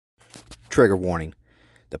Trigger warning.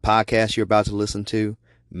 The podcast you're about to listen to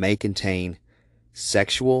may contain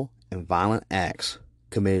sexual and violent acts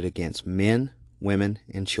committed against men, women,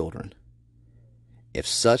 and children. If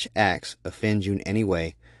such acts offend you in any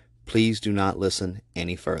way, please do not listen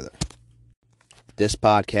any further. This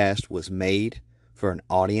podcast was made for an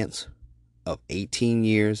audience of 18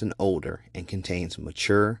 years and older and contains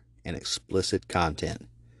mature and explicit content.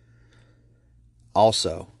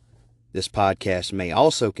 Also, this podcast may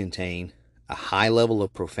also contain a high level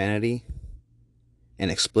of profanity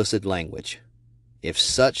and explicit language. If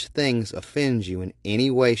such things offend you in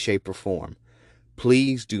any way, shape, or form,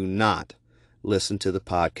 please do not listen to the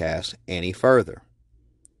podcast any further.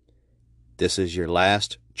 This is your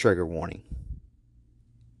last trigger warning.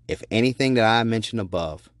 If anything that I mentioned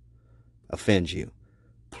above offends you,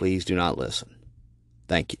 please do not listen.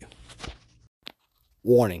 Thank you.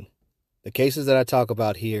 Warning. The cases that I talk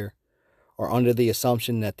about here are under the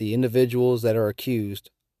assumption that the individuals that are accused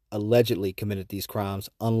allegedly committed these crimes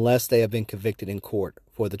unless they have been convicted in court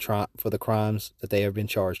for the crimes that they have been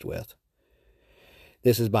charged with.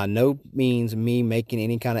 This is by no means me making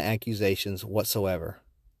any kind of accusations whatsoever.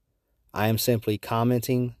 I am simply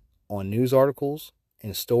commenting on news articles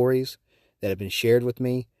and stories that have been shared with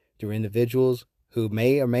me through individuals who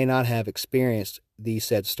may or may not have experienced these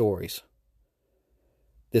said stories.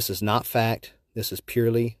 This is not fact. This is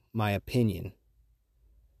purely my opinion,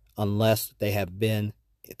 unless they have been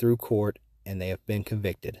through court and they have been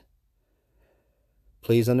convicted.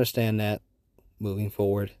 Please understand that moving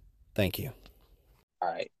forward. Thank you.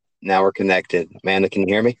 All right. Now we're connected. Amanda, can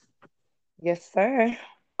you hear me? Yes, sir.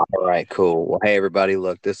 All right, cool. Well, hey, everybody.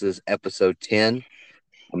 Look, this is episode 10,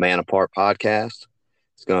 A Man Apart podcast.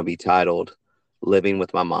 It's going to be titled Living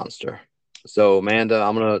with My Monster. So, Amanda,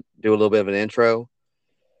 I'm going to do a little bit of an intro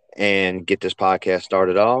and get this podcast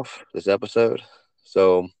started off, this episode.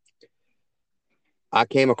 So I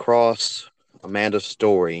came across Amanda's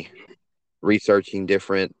story researching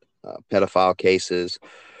different pedophile cases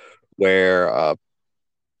where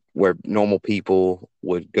normal people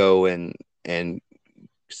would go and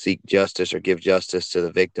seek justice or give justice to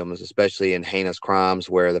the victims, especially in heinous crimes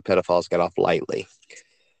where the pedophiles got off lightly.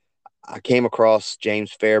 I came across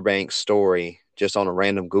James Fairbanks' story just on a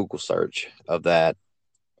random Google search of that.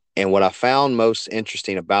 And what I found most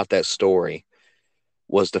interesting about that story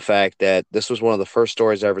was the fact that this was one of the first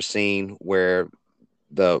stories I ever seen where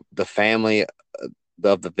the family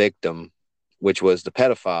of the victim, which was the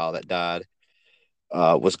pedophile that died,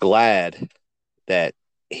 was glad that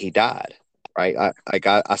he died. Right?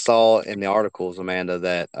 I saw in the articles, Amanda,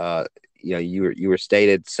 that you were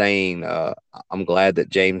stated saying, "I'm glad that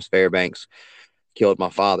James Fairbanks killed my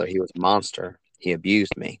father. He was a monster. He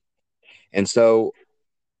abused me," and so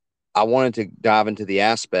I wanted to dive into the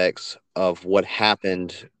aspects of what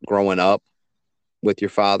happened growing up with your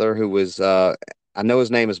father, who was, I know his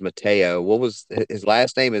name is Mateo. What was his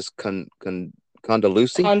last name? Is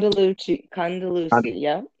Condalucci? Condalucci,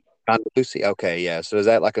 yeah. Condalucci. Okay, yeah. So is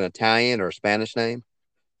that like an Italian or Spanish name?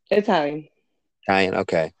 Italian. Italian.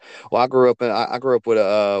 Okay. Well, I grew up with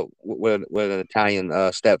an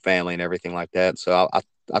Italian step family and everything like that. So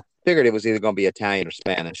I figured it was either going to be Italian or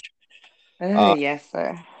Spanish. Yes,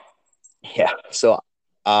 sir. Yeah. So,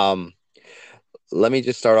 let me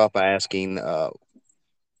just start off by asking,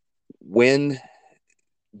 when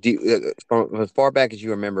from as far back as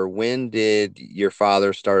you remember, when did your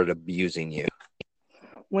father started abusing you?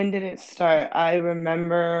 When did it start? I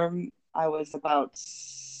remember I was about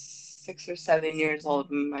 6 or 7 years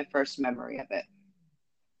old when my first memory of it.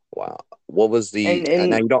 Wow. What was the, now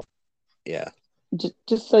And you don't, yeah.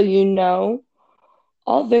 just so you know,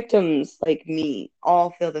 all victims like me all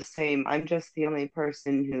feel the same. I'm just the only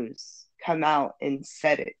person who's come out and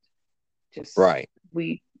said it. Right.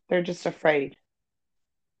 They're just afraid.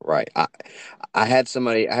 Right. I had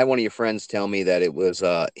one of your friends tell me that it was,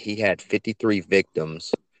 he had 53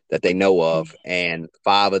 victims that they know of, and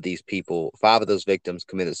five of those victims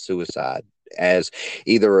committed suicide as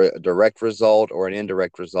either a direct result or an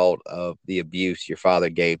indirect result of the abuse your father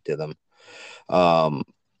gave to them.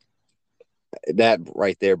 That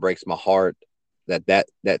right there breaks my heart that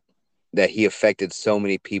he affected so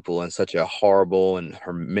many people in such a horrible and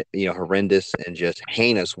horrendous and just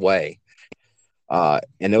heinous way.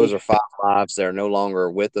 And those are five lives that are no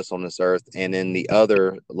longer with us on this earth, and then the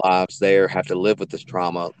other lives there have to live with this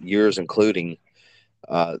trauma, yours including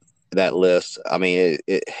that list. I mean,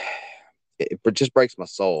 it just breaks my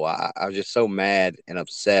soul. I was just so mad and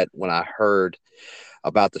upset when I heard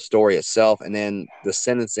about the story itself, and then the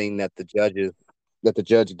sentencing that the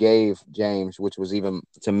judge gave James, which was even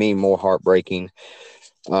to me more heartbreaking.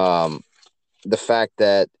 The fact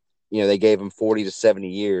that they gave him 40 to 70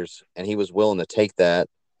 years, and he was willing to take that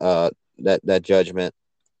judgment.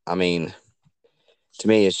 I mean, to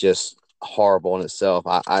me, it's just horrible in itself.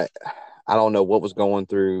 I don't know what was going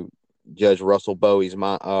through Judge Russell Bowie's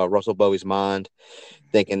mind,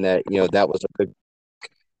 thinking that that was a good.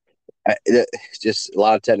 It's just a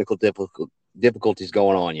lot of technical difficulties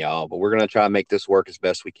going on, y'all. But we're gonna try to make this work as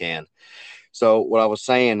best we can. So what I was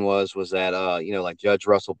saying was that like Judge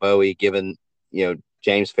Russell Bowie giving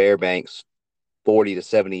James Fairbanks 40 to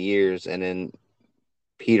 70 years, and then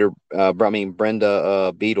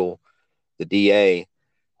Brenda Beadle, the DA,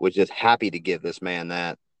 was just happy to give this man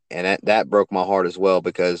that, and that broke my heart as well,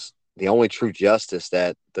 because the only true justice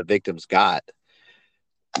that the victims got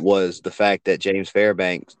was the fact that James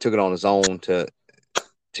Fairbanks took it on his own to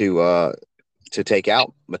take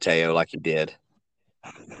out Mateo like he did.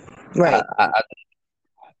 Right.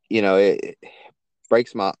 It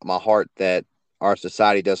breaks my heart that our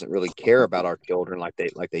society doesn't really care about our children like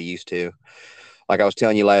they used to. Like I was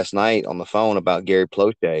telling you last night on the phone about Gary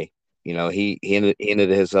Plauché. He ended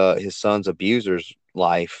his son's abuser's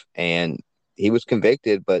life, and he was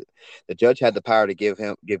convicted, but the judge had the power to give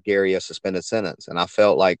Gary a suspended sentence. And I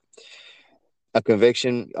felt like a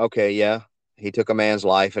conviction. Okay, yeah, he took a man's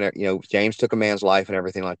life, and James took a man's life and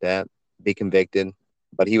everything like that. Be convicted,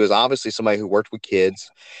 but he was obviously somebody who worked with kids.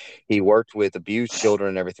 He worked with abused children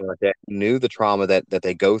and everything like that. He knew the trauma that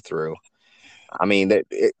they go through. I mean,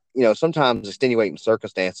 sometimes extenuating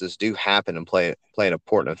circumstances do happen and play an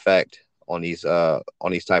important effect on these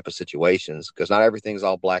type of situations, because not everything's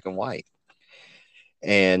all black and white.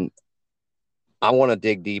 And I want to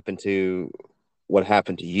dig deep into what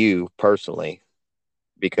happened to you personally,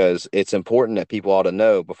 because it's important that people ought to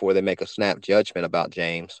know before they make a snap judgment about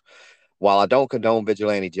James. While I don't condone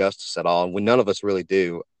vigilante justice at all, and none of us really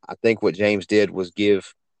do, I think what James did was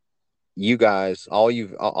give you guys,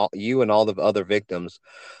 you and all the other victims,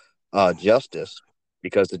 justice,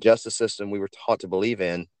 because the justice system we were taught to believe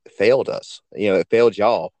in failed us. It failed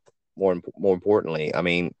y'all. More importantly, I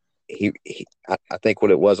mean, I think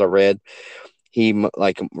what it was, I read, he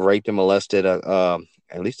raped and molested at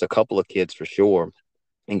least a couple of kids for sure,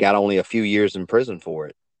 and got only a few years in prison for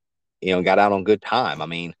it. Got out on good time. I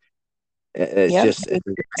mean, it's just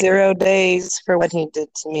 0 days for what he did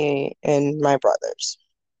to me and my brothers.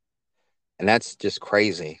 And that's just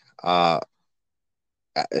crazy.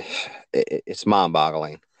 It's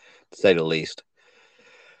mind-boggling, to say the least.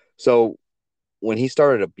 So when he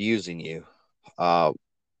started abusing you,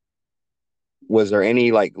 was there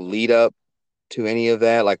any lead up to any of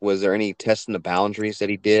that? Was there any testing the boundaries that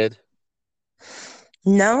he did?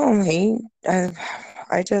 No,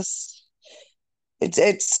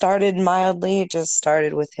 it started mildly. It just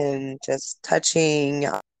started with him just touching,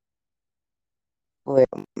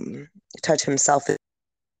 touch himself,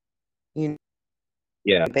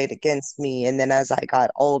 Yeah, debate against me. And then as I got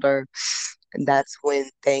older, that's when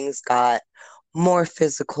things got more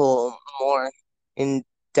physical, more in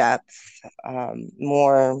depth,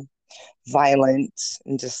 more violent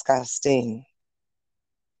and disgusting.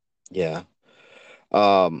 yeah.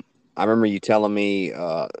 I remember you telling me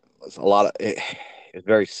a lot of it's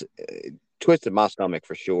very twisted my stomach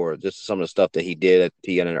for sure. Just some of the stuff that he did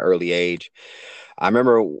to you at an early age. I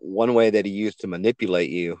remember one way that he used to manipulate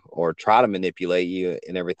you, or try to manipulate you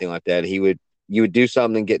and everything like that. You would do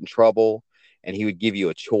something and get in trouble, and he would give you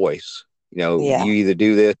a choice. Yeah. You either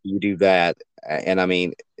do this, or you do that. And I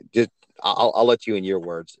mean, just I'll let you in your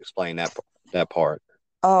words explain that part.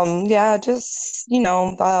 Yeah, just,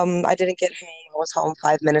 I didn't get home. I was home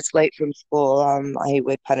 5 minutes late from school. He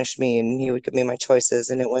would punish me and he would give me my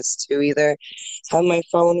choices. And it was to either have my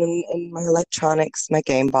phone and my electronics, my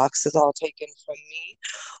game boxes all taken from me,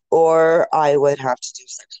 or I would have to do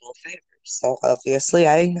sexual favors. So obviously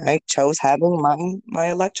I chose having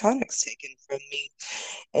my electronics taken from me.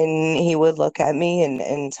 And he would look at me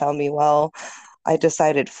and tell me, well, I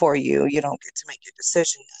decided for you. You don't get to make your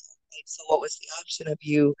decision now. So what was the option of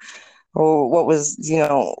you, or what was,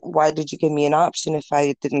 why did you give me an option if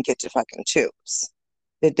I didn't get to fucking choose?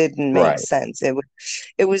 It didn't make Right. sense. It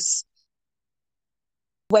was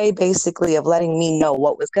a way basically of letting me know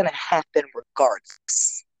what was going to happen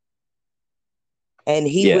regardless. And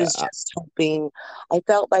he was just hoping, I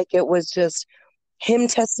felt like it was just him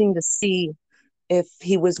testing to see if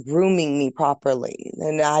he was grooming me properly.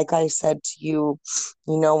 And like I said to you,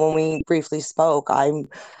 when we briefly spoke, I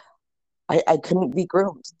couldn't be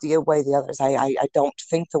groomed the way the others. I don't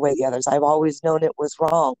think the way the others. I've always known it was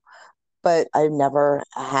wrong, but I've never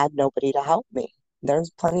had nobody to help me. There's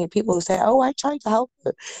plenty of people who say, oh, I tried to help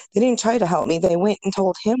her. They didn't try to help me. They went and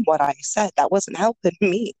told him what I said. That wasn't helping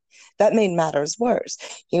me. That made matters worse.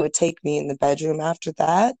 He would take me in the bedroom after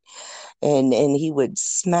that, and he would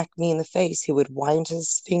smack me in the face. He would wind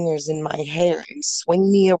his fingers in my hair and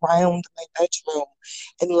swing me around my bedroom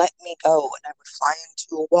and let me go. And I would fly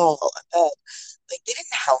into a wall, a bed. Like, they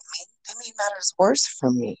didn't help me. They made matters worse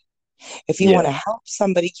for me. If you want Yeah. to help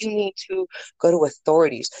somebody, you need to go to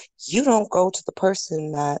authorities. You don't go to the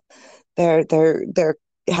person that they're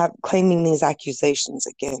have claiming these accusations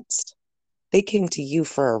against. They came to you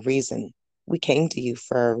for a reason. We came to you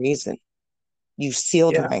for a reason. You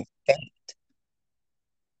sealed Yeah. my fate.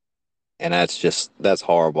 And that's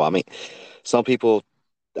horrible. I mean, some people,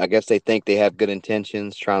 I guess they think they have good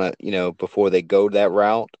intentions trying to, before they go that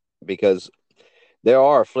route, because there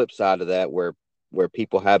are a flip side to that where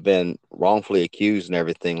people have been wrongfully accused and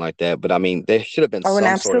everything like that. But I mean, there should have been Oh, and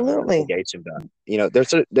some sort of absolutely. investigation done.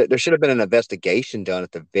 There should have been an investigation done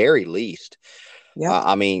at the very least. Yep.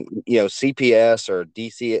 I mean, CPS or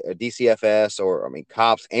DCFS, or I mean,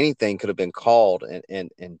 cops, anything could have been called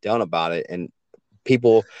and done about it. And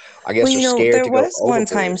people, I Well, guess, are scared there to go was one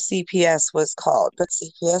time overboard. CPS was called, but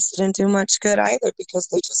CPS didn't do much good either because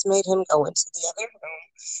they just made him go into the other room.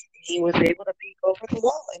 He was able to peek over the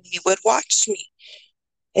wall and he would watch me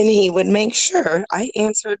and he would make sure I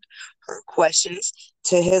answered her questions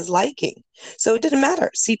to his liking. So it didn't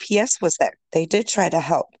matter. CPS was there. They did try to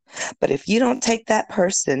help. But if you don't take that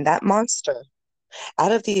person, that monster,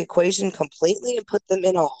 out of the equation completely and put them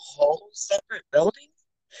in a whole separate building,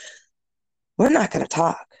 we're not going to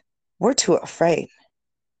talk. We're too afraid.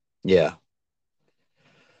 Yeah.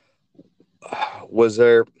 Was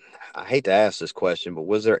there, I hate to ask this question, but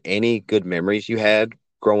was there any good memories you had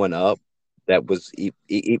growing up that was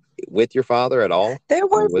with your father at all? There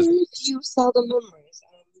I were mean, was, very few seldom memories.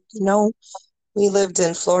 We lived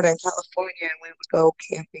in Florida and California, and we would go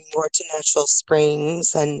camping or to natural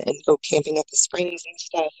springs and go camping at the springs and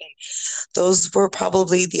stuff. And those were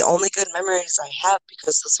probably the only good memories I have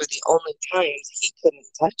because those were the only times he couldn't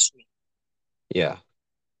touch me. yeah.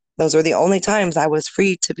 Those were the only times I was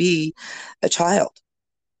free to be a child.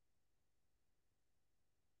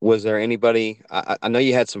 Was there anybody? I know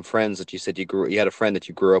you had some friends that you said you had a friend that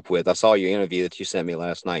you grew up with. I saw your interview that you sent me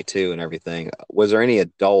last night too, and everything. Was there any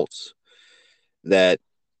adults that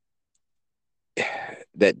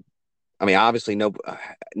that I mean, obviously, no,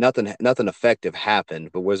 nothing effective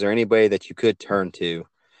happened. But was there anybody that you could turn to,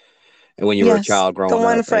 and when you were a Yes, child the growing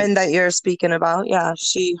one up, and friend that you're speaking about, yeah,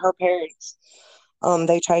 her parents,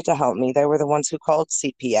 they tried to help me. They were the ones who called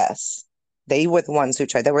CPS. They were the ones who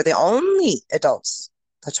tried. They were the only adults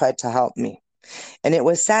that tried to help me. And it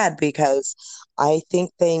was sad because I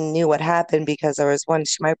think they knew what happened because there was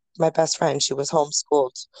my best friend, she was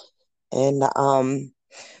homeschooled and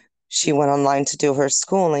she went online to do her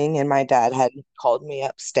schooling and my dad had called me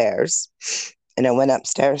upstairs and I went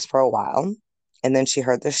upstairs for a while and then she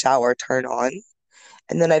heard the shower turn on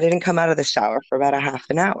and then I didn't come out of the shower for about a half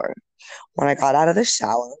an hour. When I got out of the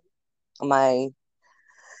shower, my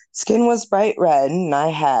skin was bright red and I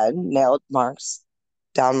had nail marks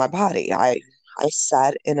down my body. I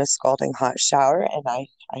sat in a scalding hot shower and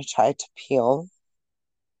I tried to peel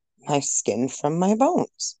my skin from my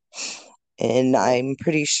bones. And I'm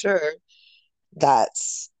pretty sure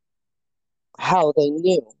that's how they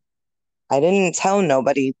knew. I didn't tell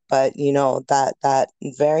nobody, but that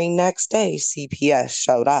very next day CPS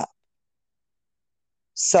showed up.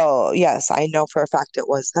 So yes, I know for a fact it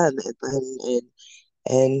was them,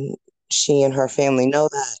 and she and her family know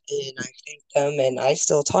that, and I thank them, and I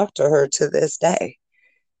still talk to her to this day.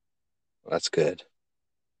 that's good.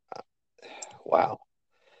 Wow.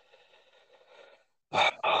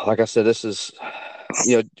 Like I said, this is,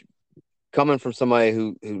 you know, coming from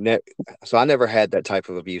somebody so I never had that type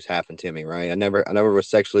of abuse happen to me, right? I never was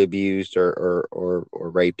sexually abused or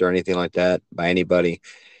raped or anything like that by anybody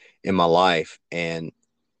in my life. And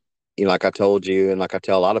like I told you, and like I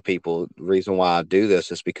tell a lot of people, the reason why I do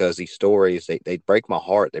this is because these stories, they break my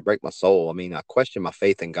heart, they break my soul. I mean, I question my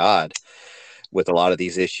faith in God with a lot of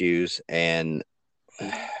these issues, and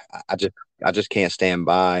I just I just can't stand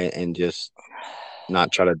by and just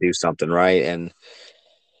not try to do something right. And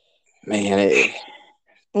man,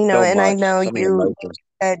 so And I much, know so many you emotions.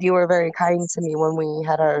 said you were very kind to me when we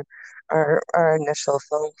had our initial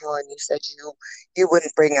phone call, and you said you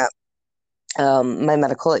wouldn't bring up my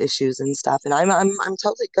medical issues and stuff, and I'm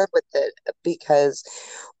totally good with it because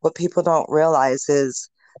what people don't realize is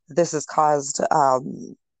this has caused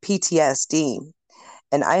PTSD,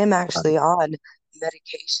 and I am actually on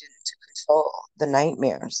medication to control the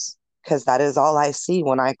nightmares because that is all I see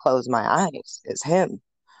when I close my eyes is him.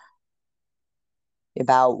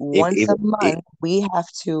 About once a Even, month, we have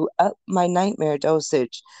to up my nightmare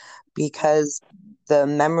dosage because the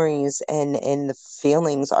memories and the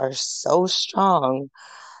feelings are so strong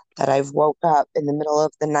that I've woke up in the middle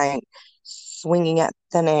of the night swinging at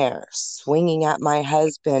thin air, swinging at my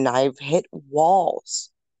husband. I've hit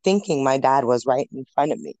walls thinking my dad was right in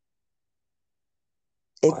front of me.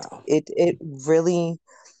 It wow. it it really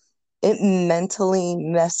it mentally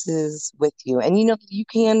messes with you. And you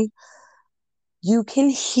can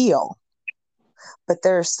heal, but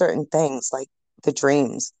there are certain things like the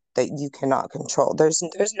dreams that you cannot control. There's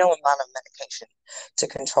no amount of medication to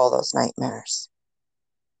control those nightmares.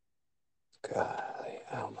 God,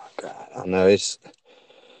 oh my God. I know it's,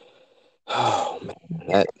 oh man,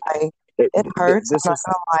 that, I it, It hurts. this I'm not is,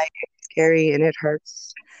 gonna lie, it's scary and it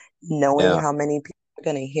hurts knowing yeah, how many people are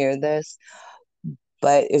gonna hear this.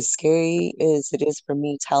 But as scary as it is for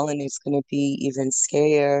me telling, it's gonna be even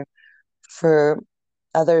scarier for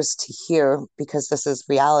others to hear because this is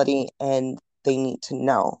reality and they need to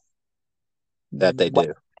know that they what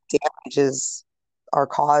do. damages are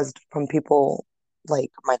caused from people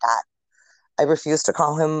like my dad. I refuse to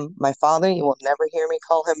call him my father. You will never hear me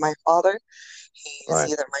call him my father. He is Right.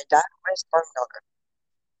 either my dad or his granddaughter.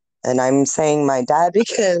 And I'm saying my dad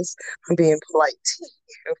because I'm being polite to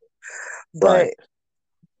you. Right. But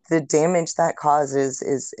the damage that causes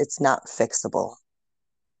is it's not fixable.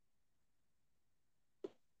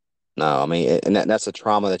 No, I mean, and that's a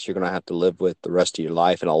trauma that you're going to have to live with the rest of your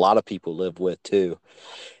life. And a lot of people live with too.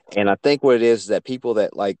 And I think what it is that people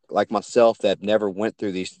that like myself that never went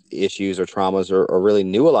through these issues or traumas or really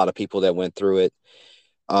knew a lot of people that went through it,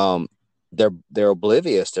 um, they're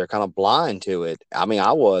oblivious. They're kind of blind to it. I mean,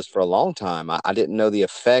 I was for a long time. I didn't know the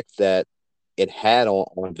effect that it had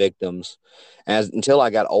on victims as until I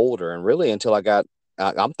got older, and really until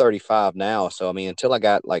I'm 35 now. So I mean, until I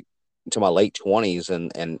got like into my late 20s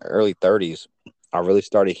and early 30s, I really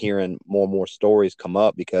started hearing more and more stories come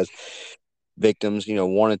up because victims,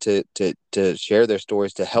 wanted to share their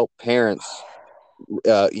stories to help parents,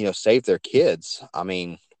 save their kids. I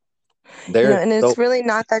mean, they're And so it's really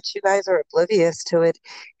not that you guys are oblivious to it.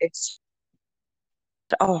 It's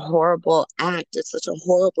a horrible act. It's such a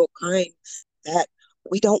horrible crime that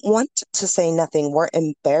we don't want to say nothing. We're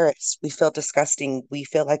embarrassed. We feel disgusting. We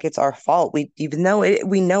feel like it's our fault. Even though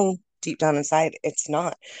we know deep down inside it's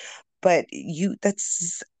not. But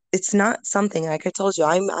it's not something like I told you.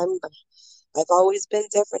 I've always been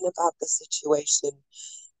different about the situation.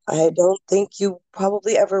 I don't think you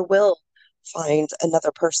probably ever will find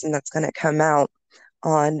another person that's going to come out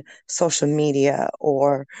on social media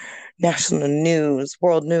or national news,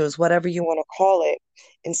 world news, whatever you want to call it,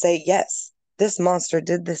 and say, yes, this monster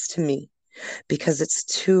did this to me because it's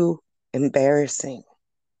too embarrassing.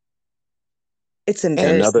 It's and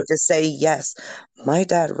embarrassing another to say, yes, my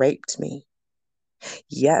dad raped me.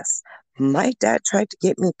 Yes, my dad tried to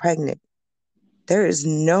get me pregnant. There is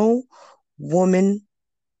no woman,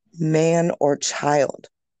 man, or child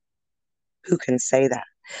who can say that.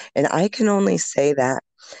 And I can only say that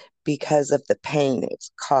because of the pain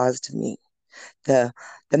it's caused me, the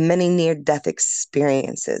the many near death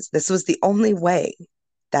experiences. This was the only way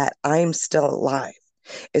that I'm still alive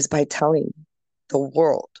is by telling the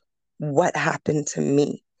world what happened to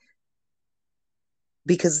me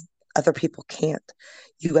because other people can't.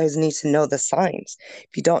 You guys need to know the signs.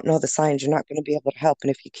 If you don't know the signs, you're not going to be able to help.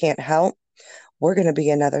 And if you can't help, we're going to be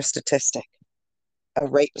another statistic, a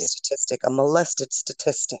rape yeah, statistic, a molested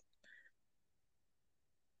statistic.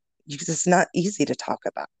 It's not easy to talk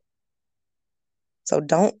about. So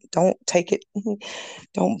don't take it,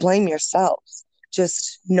 don't blame yourselves.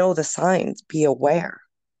 Just know the signs, be aware.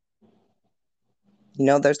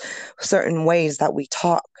 There's certain ways that we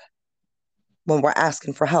talk when we're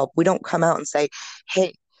asking for help. We don't come out and say,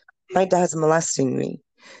 "Hey, my dad's molesting me."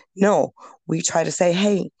 No, we try to say,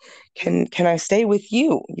 "Hey, can I stay with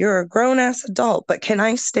you? You're a grown ass adult, but can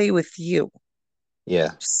I stay with you?"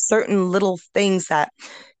 yeah, Certain little things that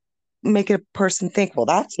make a person think, "Well,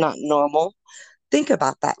 that's not normal." Think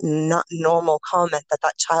about that not normal comment that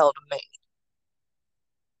that child made.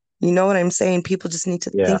 You know what I'm saying? People just need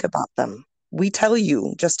to yeah. think about them. We tell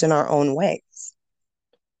you just in our own ways.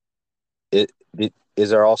 Is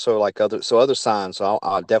there also like other signs? So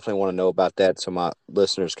I definitely want to know about that so my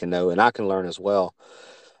listeners can know and I can learn as well.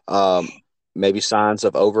 Um, Maybe signs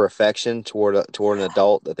of over affection toward an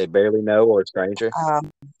adult that they barely know or a stranger.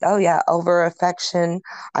 Um, oh yeah, over affection.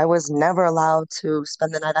 I was never allowed to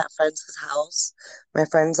spend the night at friends' house. My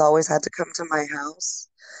friends always had to come to my house,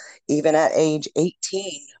 even at age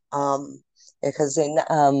 18. Because in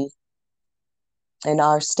In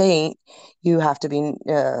our state, you have to be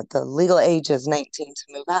the legal age is 19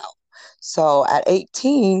 to move out. So at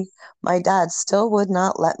 18, my dad still would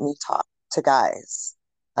not let me talk to guys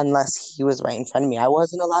unless he was right in front of me. I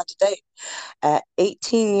wasn't allowed to date. At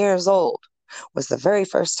 18 years old was the very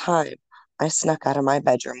first time I snuck out of my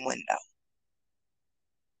bedroom window.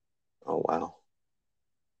 Oh wow.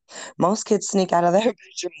 Most kids sneak out of their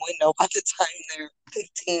bedroom window by the time they're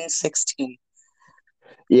 15, 16.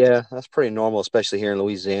 Yeah, that's pretty normal, especially here in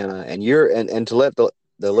Louisiana. And and to let the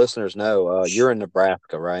listeners know, you're in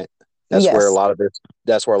Nebraska, right? That's where a Yes. lot of this.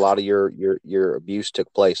 That's where a lot of your abuse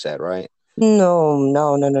took place at, right? No,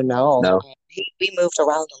 no, no, no, no. No. We moved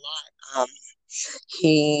around a lot.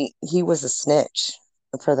 He was a snitch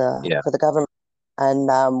Yeah. for the government,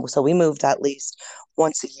 and so we moved at least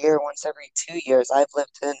once a year, once every 2 years. I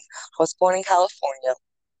was born in California.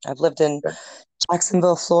 I've lived in Okay.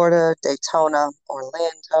 Jacksonville, Florida, Daytona,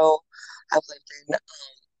 Orlando. I've lived in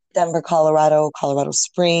Denver, Colorado, Colorado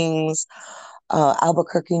Springs,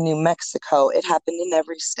 Albuquerque, New Mexico. It happened in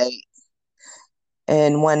every state.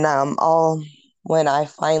 And when I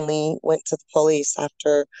finally went to the police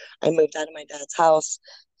after I moved out of my dad's house,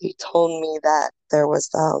 he told me that there was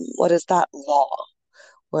what is that law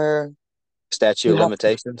where Statute you of have to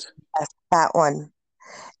limitations. pass that one,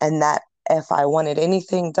 and that if I wanted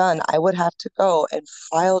anything done, I would have to go and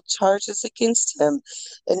file charges against him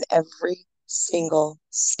in every single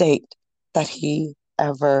state that he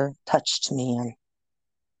ever touched me in.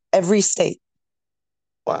 Every state.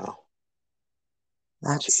 Wow. Gee.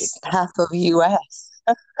 That's half of US.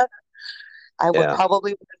 I would Yeah.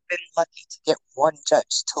 probably would have been lucky to get one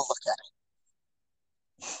judge to look at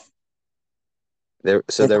There.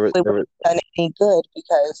 So it. It there was probably there wouldn't was have done any good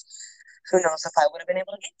because who knows if I would have been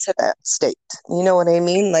able to get to that state. You know what I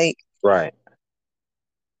mean? Like, right.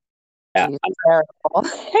 Yeah. it's terrible.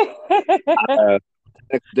 Uh,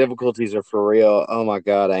 difficulties are for real. Oh my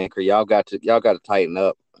God, Anchor, y'all got to tighten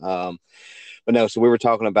up. But no. So we were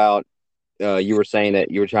talking about. You were saying that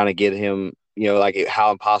you were trying to get him. Like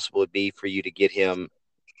how impossible it'd be for you to get him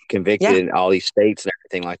Yeah, convicted in all these states and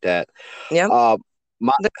everything like that. yeah. Uh,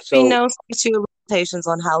 my There would be so no statute of limitations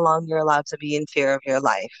on how long you're allowed to be in fear of your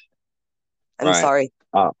life. I'm right. sorry.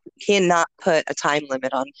 Uh, You cannot put a time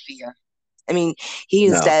limit on fear. I mean, he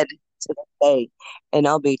is no. dead to this day, and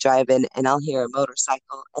I'll be driving and I'll hear a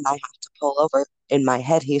motorcycle and I have to pull over. In my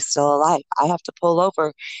head, he's still alive. I have to pull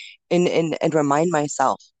over and remind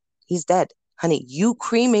myself, he's dead. Honey, you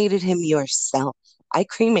cremated him yourself. I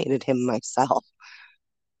cremated him myself.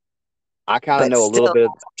 I kind of But know a still, little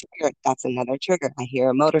bit. that's another trigger. I hear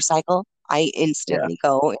a motorcycle, I Yeah. instantly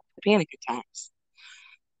go into panic attacks.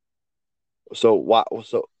 So why?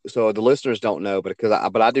 So the listeners don't know,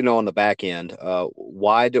 but I do know on the back end.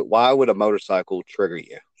 Why would a motorcycle trigger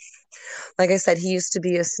you? Like I said, he used to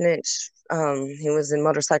be a snitch. He was in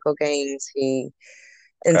motorcycle gangs. He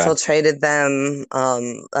Okay. infiltrated them.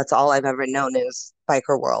 That's all I've ever known is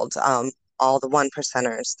biker world. All the one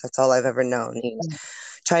percenters. That's all I've ever known. He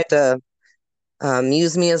tried to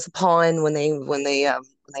use me as a pawn when they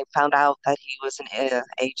found out that he was an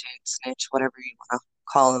agent, snitch, whatever you want to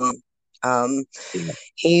call him. Um, Yeah.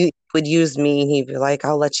 he would use me. He'd be like,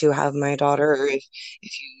 "I'll let you have my daughter if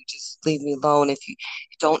you just leave me alone. If you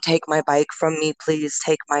don't take my bike from me, please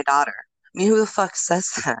take my daughter." I mean, who the fuck says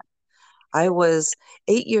that? I was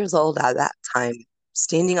 8 years old at that time,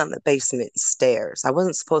 standing on the basement stairs. I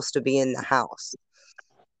wasn't supposed to be in the house.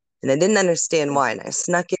 And I didn't understand why. And I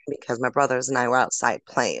snuck in because my brothers and I were outside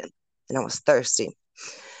playing and I was thirsty.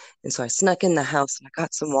 And so I snuck in the house and I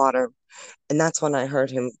got some water. And that's when I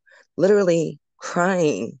heard him literally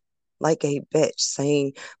crying like a bitch,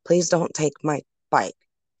 saying, "Please don't take my bike.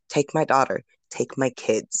 Take my daughter. Take my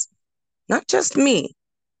kids." Not just me,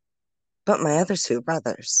 but my other two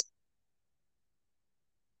brothers.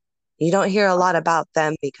 You don't hear a lot about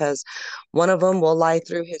them because one of them will lie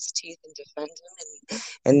through his teeth and defend him,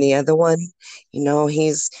 and the other one,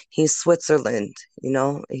 he's Switzerland.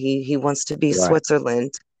 He wants to be Right.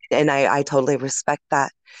 Switzerland, and I totally respect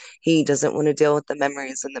that. He doesn't want to deal with the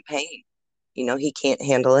memories and the pain. He can't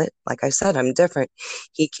handle it. Like I said, I'm different.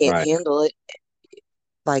 He can't Right. handle it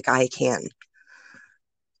like I can.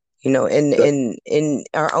 In So, in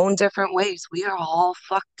our own different ways, we are all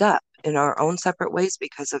fucked up in our own separate ways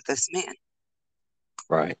because of this man.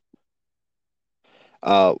 right.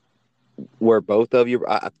 Uh, were both of you?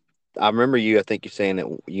 I remember you. I think you saying that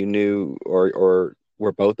you knew, or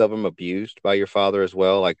were both of them abused by your father as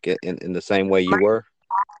well, like in the same way you were?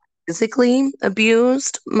 Physically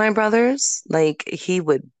abused my brothers. Like he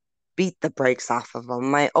would beat the brakes off of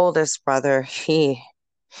them. My oldest brother,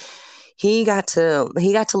 he got to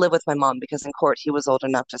live with my mom because in court he was old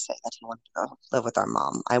enough to say that he wanted to go live with our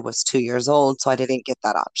mom. I was 2 years old, so I didn't get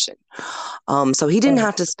that option. So he didn't Right.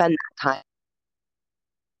 have to spend that time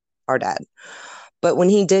with our dad. But when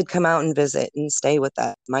he did come out and visit and stay with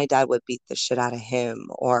us, my dad would beat the shit out of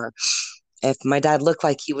him. Or if my dad looked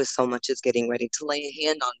like he was so much as getting ready to lay a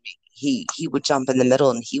hand on me, he would jump in the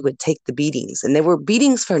middle and he would take the beatings. And they were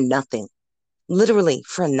beatings for nothing, literally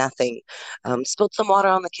for nothing. Spilled some water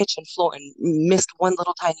on the kitchen floor and missed one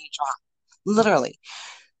little tiny drop. Literally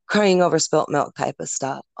crying over spilt milk type of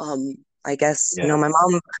stuff. I guess, Yeah. my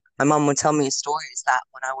mom would tell me stories that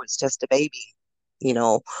when I was just a baby, you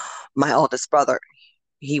know, my oldest brother,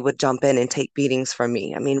 he would jump in and take beatings from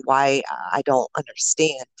me. I mean, why? I don't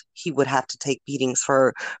understand. He would have to take beatings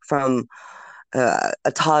from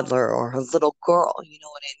a toddler or a little girl. You know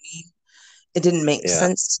what I mean? It didn't make Yeah.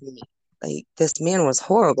 sense to me. Like, this man was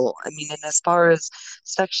horrible. I mean, and as far as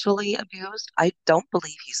sexually abused, I don't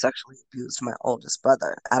believe he sexually abused my oldest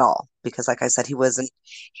brother at all. Because, like I said, he wasn't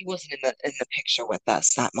in the picture with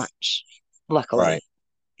us that much. Right. Luckily.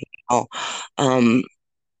 Oh, um,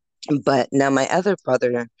 but now my other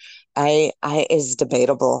brother, I is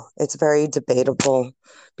debatable. It's very debatable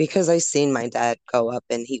because I seen my dad go up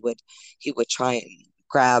and he would try and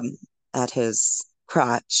grab at his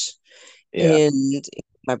crotch, Yeah. and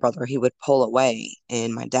my brother, he would pull away,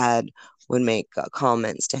 and my dad would make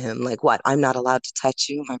comments to him like, "What? I'm not allowed to touch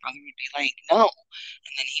you." My brother would be like, "No,"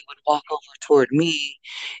 and then he would walk over toward me,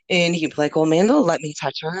 and he'd be like, "Well, Amanda, let me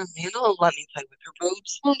touch her. Amanda, let me play with her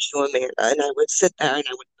boobs, won't you, Amanda?" And I would sit there and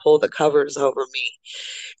I would pull the covers over me,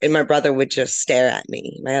 and my brother would just stare at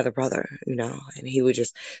me. My other brother, and he would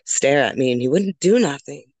just stare at me, and he wouldn't do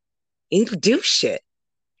nothing. He didn't do shit.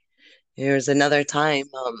 There was another time,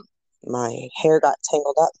 my hair got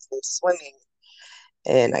tangled up from swimming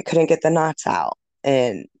and I couldn't get the knots out.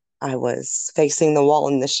 And I was facing the wall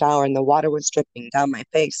in the shower and the water was dripping down my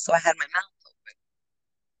face. So I had my mouth open.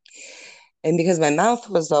 And because my mouth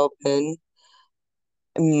was open,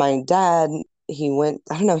 my dad, he went,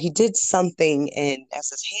 I don't know, he did something. And as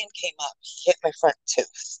his hand came up, he hit my front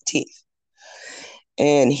teeth.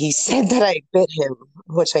 And he said that I bit him,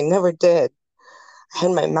 which I never did. I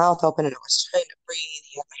had my mouth open and I was trying to breathe.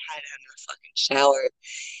 He had my head in the fucking shower.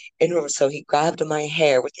 And so he grabbed my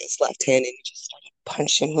hair with his left hand and he just started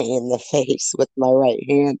punching me in the face with my right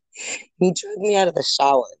hand. He dragged me out of the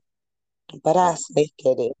shower, butt Oh, ass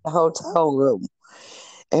naked in the hotel room,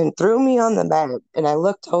 and threw me on the bed. And I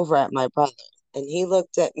looked over at my brother and he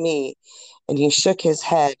looked at me and he shook his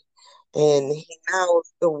head and he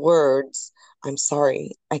mouthed the words, "I'm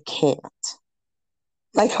sorry, I can't."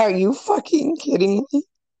 Like, are you fucking kidding me?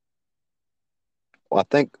 well, I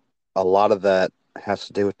think a lot of that has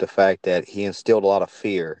to do with the fact that he instilled a lot of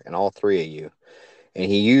fear in all three of you, and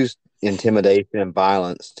he used intimidation and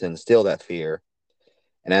violence to instill that fear.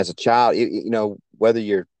 And as a child, whether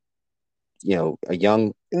you're, a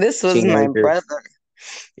young This was my teenager, brother.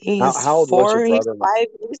 He's how old was your he's brother?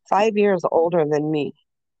 he's 5 years older than me.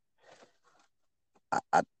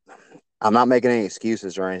 I, I'm not making any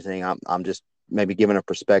excuses or anything. I'm just maybe giving a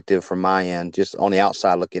perspective from my end, just on the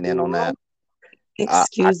outside looking in on that. I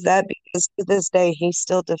Excuse that because to this day he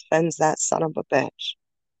still defends that son of a bitch.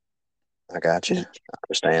 I got you. Did I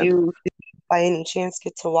understand. you by any chance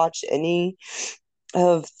get to watch any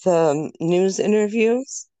of the news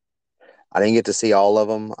interviews? I didn't get to see all of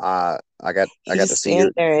them. I got He's to see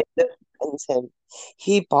your. stand there and defends him.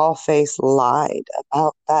 He bald-faced lied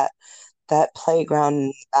about that playground in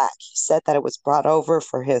the back. He said that it was brought over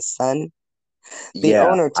for his son. The Yeah,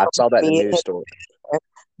 owner I told saw that in the me news story.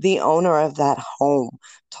 the owner of that home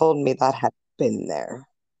told me that had been there.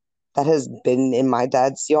 That has been in my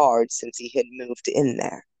dad's yard since he had moved in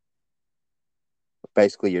there.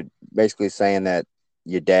 Basically, you're basically saying that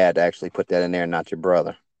your dad actually put that in there, and not your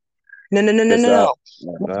brother. No, no, no, no, Because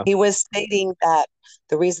no, no. no, He was stating that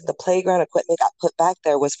the reason the playground equipment got put back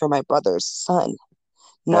there was for my brother's son.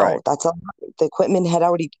 No, right. that's a the equipment had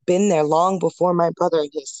already been there long before my brother and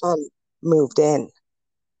his son moved in.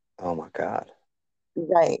 Oh my God.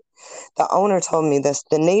 Right. The owner told me this.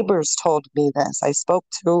 The neighbors told me this. I spoke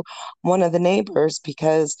to one of the neighbors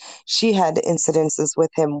because she had incidences with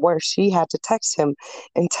him where she had to text him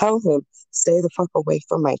and tell him, "Stay the fuck away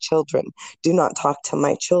from my children. Do not talk to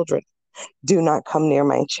my children. Do not come near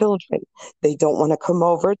my children. They don't want to come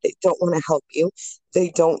over. They don't want to help you. They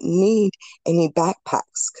don't need any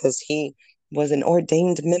backpacks," because he was an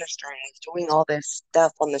ordained minister and was doing all this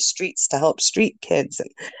stuff on the streets to help street kids and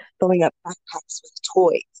filling up backpacks with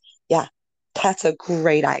toys. Yeah, that's a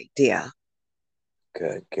great idea.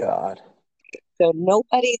 Good God. So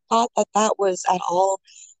nobody thought that that was at all.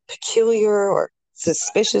 peculiar or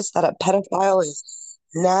suspicious that a pedophile is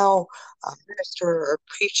now a minister or a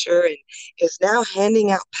preacher and is now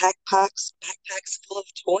handing out backpacks full of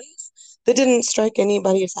toys? That didn't strike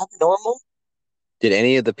anybody as abnormal. Did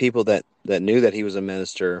any of the people that knew that he was a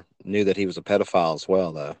minister knew that he was a pedophile as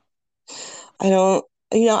well, though? I don't,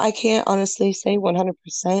 I can't honestly say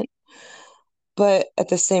 100%, but at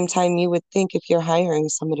the same time, you would think if you're hiring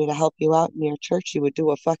somebody to help you out in your church, you would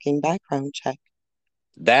do a fucking background check.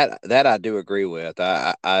 That I do agree with.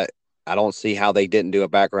 I don't see how they didn't do a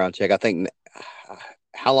background check. I think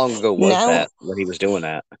how long ago was Now, that when he was doing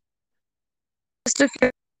that? just if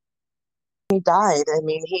he died, I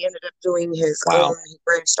mean, he ended up doing his own, Wow. he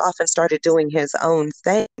branched off and started doing his own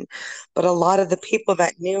thing. But a lot of the people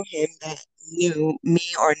that knew him, that knew me,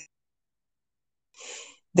 or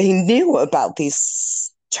they knew about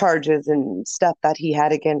these charges and stuff that he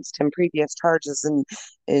had against him, previous charges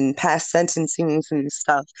and past sentencings and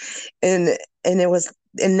stuff. And it was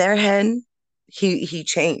in their head, he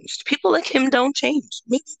changed. People like him don't change.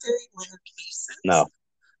 Maybe very rare cases. No.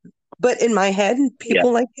 But in my head, Yeah.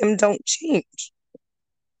 people like him don't change.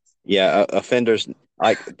 Yeah. Offenders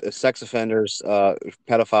like sex offenders,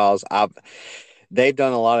 pedophiles. They've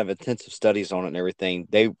done a lot of intensive studies on it and everything.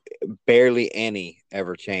 They barely any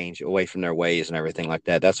ever change away from their ways and everything like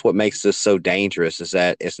that. That's what makes this so dangerous, is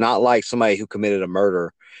that it's not like somebody who committed a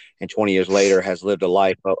murder and 20 years later has lived a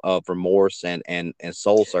life of remorse and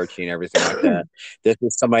soul searching and everything like that. This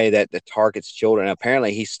is somebody that targets children.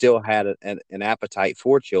 Apparently he still had an appetite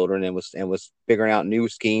for children and was figuring out new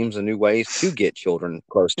schemes and new ways to get children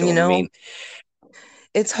close to You him. I know, mean,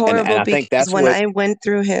 it's and horrible I think because that's when what. I went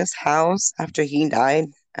through his house after he died,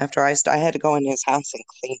 after I had to go in his house and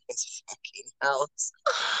clean his fucking house.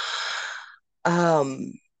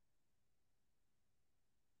 Um,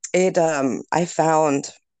 I found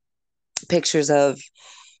pictures of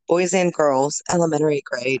boys and girls, elementary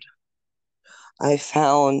grade. I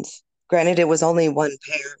found, granted, it was only one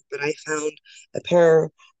pair, but I found a pair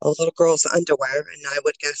of little girls' underwear, and I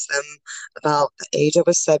would guess them about the age of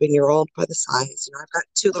a 7-year-old by the size. I've got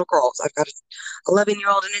two little girls. I've got an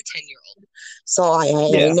 11-year-old and a 10-year-old. So I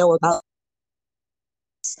Yeah. know about.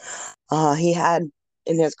 He had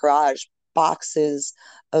in his garage boxes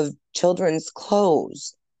of children's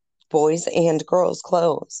clothes, boys and girls'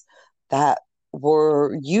 clothes that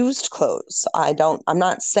were used clothes. I'm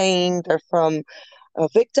not saying they're from a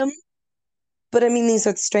victim, but I mean, these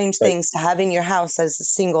are strange But things to have in your house as a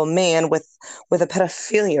single man with a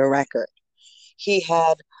pedophilia record. He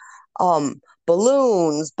had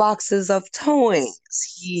balloons, boxes of toys.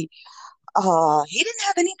 He didn't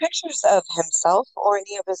have any pictures of himself or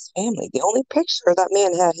any of his family. The only picture that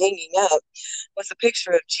man had hanging up was a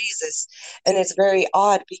picture of Jesus. And it's very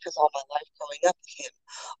odd because all my life growing up with him,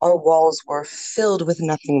 our walls were filled with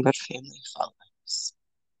nothing but family photos.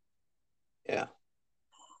 yeah.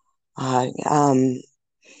 Uh, um,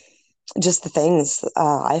 just the things.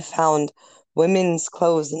 I found women's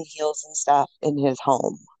clothes and heels and stuff in his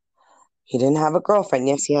home. He didn't have a girlfriend.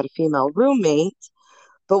 Yes, he had a female roommate,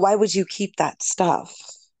 but why would you keep that stuff?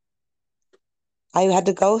 I had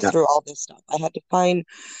to go No, through all this stuff. I had to find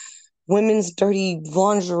women's dirty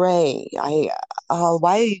lingerie.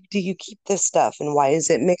 Why do you keep this stuff, and why is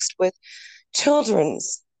it mixed with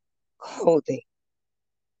children's clothing?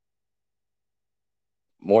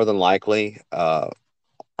 more than likely,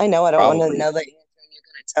 I know I don't want to probably. know the answer, and you're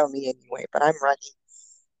going to tell me anyway, but I'm ready.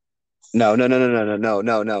 No, no, no, no, no, no, no,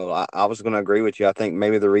 no, no. I was going to agree with you. I think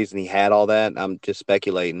maybe the reason he had all that, I'm just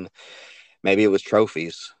speculating. Maybe it was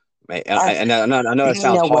trophies. Uh, I know it you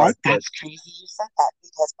sounds know what? harsh, but That's crazy you said that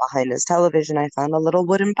because behind his television, I found a little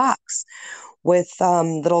wooden box with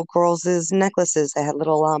little girls' necklaces. They had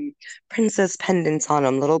little princess pendants on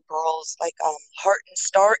them, little girls like heart and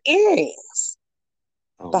star earrings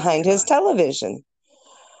oh my behind his God. television.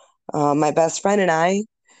 My best friend and I,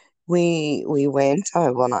 we went. I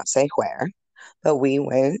will not say where, but we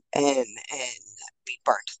went and we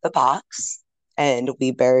burnt the box and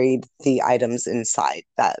we buried the items inside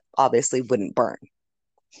that obviously wouldn't burn,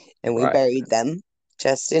 and we Right. buried them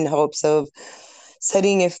just in hopes of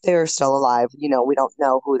setting if they're still alive. We don't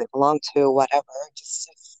know who they belong to, whatever. Just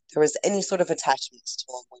if there was any sort of attachments to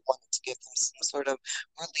them, we wanted to give them some sort of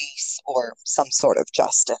release or some sort of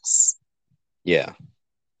justice. Yeah.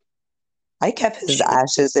 I kept his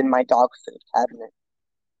ashes in my dog food cabinet.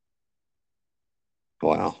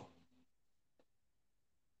 Wow.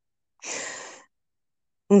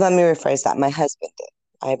 Let me rephrase that. My husband did.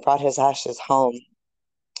 I brought his ashes home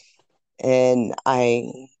and I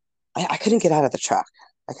couldn't get out of the truck.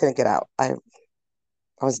 I couldn't get out. I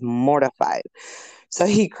was mortified. So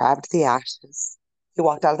he grabbed the ashes He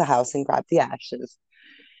walked out of the house and grabbed the ashes.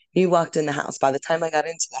 He walked in the house. By the time I got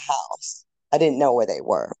into the house, I didn't know where they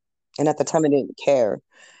were. And at the time, I didn't care.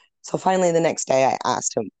 So finally, the next day, I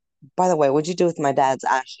asked him, by the way, what'd you do with my dad's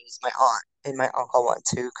ashes? My aunt and my uncle want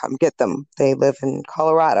to come get them. They live in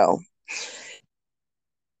Colorado.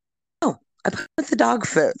 Oh, I put the dog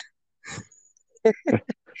food.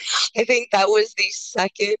 I think that was the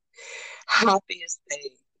second happiest thing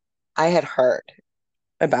I had heard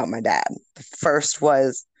about my dad. The first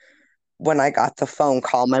was when I got the phone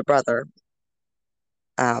call, my brother,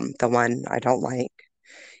 the one I don't like,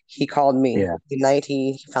 he called me Yeah. the night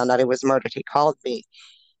he found out he was murdered. He called me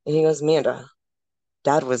and he goes, Amanda,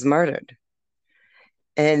 dad was murdered.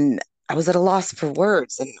 And I was at a loss for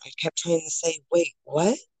words. And I kept trying to say, wait,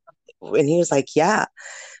 what? And he was like, yeah.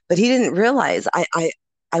 But he didn't realize I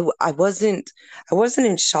wasn't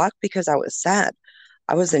in shock because I was sad.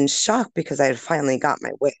 I was in shock because I had finally got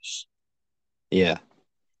my wish. Yeah.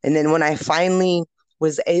 And then when I finally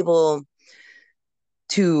was able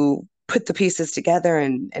to put the pieces together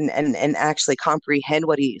and actually comprehend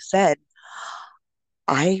what he said,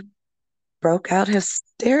 I broke out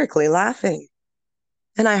hysterically laughing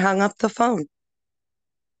and I hung up the phone.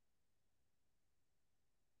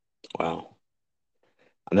 Wow.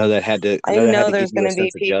 I know that had to. I I know that had know to give there's you going a to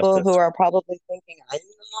be sense of people who justice. are probably thinking I'm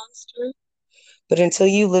the monster, but until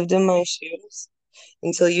you lived in my shoes,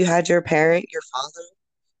 until you had your parent, your father,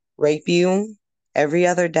 rape you every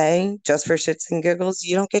other day just for shits and giggles,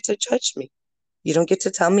 you don't get to judge me. You don't get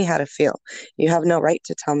to tell me how to feel. You have no right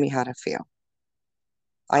to tell me how to feel.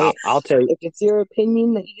 I I'll tell you. If it's your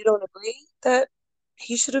opinion that you don't agree that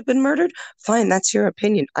he should have been murdered, fine, that's your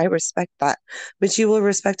opinion. I respect that. But you will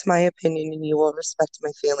respect my opinion and you will respect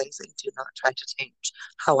my feelings and do not try to change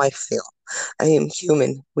how I feel. I am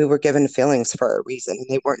human. We were given feelings for a reason and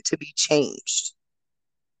they weren't to be changed.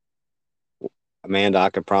 Amanda, I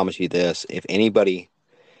can promise you this. If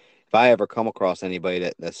I ever come across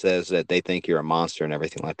anybody that says that they think you're a monster and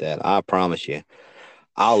everything like that, I promise you,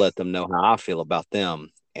 I'll let them know how I feel about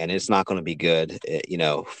them. And it's not going to be good.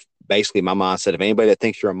 Basically, my mindset of anybody that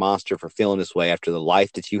thinks you're a monster for feeling this way after the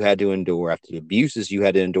life that you had to endure, after the abuses you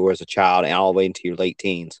had to endure as a child and all the way into your late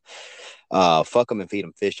teens, fuck them and feed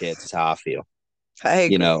them fish heads is how I feel. I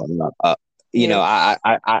you agree. know uh, Yep.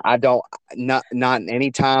 I don't, not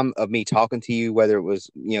any time of me talking to you, whether it was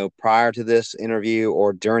prior to this interview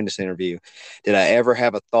or during this interview, did I ever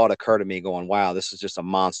have a thought occur to me going, wow, this is just a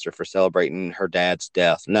monster for celebrating her dad's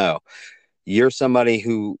death. No, you're somebody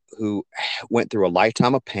who went through a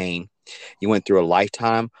lifetime of pain. You went through a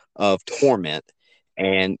lifetime of torment,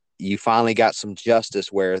 and you finally got some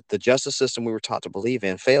justice where the justice system we were taught to believe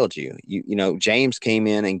in failed you. James came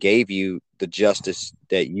in and gave you the justice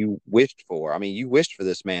that you wished for. I mean, you wished for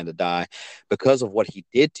this man to die because of what he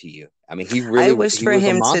did to you. I mean, I wished he for was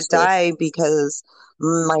a him to monster. die because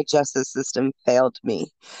my justice system failed me.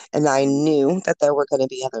 And I knew that there were going to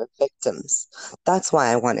be other victims. That's why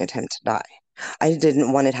I wanted him to die. I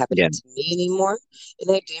didn't want it happening Yeah, to me anymore.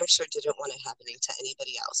 And I damn sure didn't want it happening to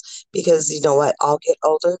anybody else. Because you know what? I'll get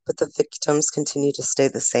older, but the victims continue to stay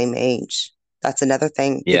the same age. That's another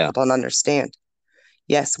thing yeah. people don't understand.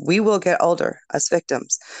 Yes, we will get older as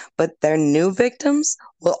victims, but their new victims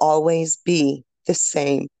will always be the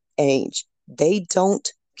same age. They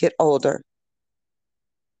don't get older.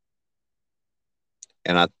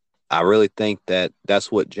 And I really think that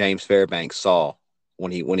that's what James Fairbanks saw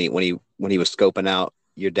when he was scoping out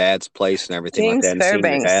your dad's place and everything like that, James and seeing your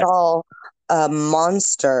Fairbanks dad. saw a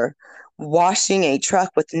monster washing a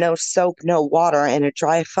truck with no soap, no water, and a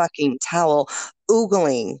dry fucking towel,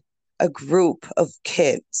 oogling a group of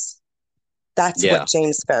kids. That's what Yeah.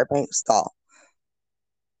 James Fairbanks saw.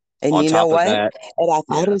 And On you know top of what? that, And if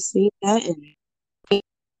I'd yeah, have seen that and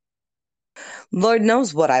Lord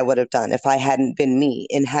knows what I would have done if I hadn't been me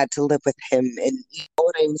and had to live with him. And you know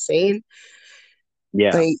what I'm saying?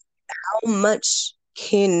 yeah. Like, how much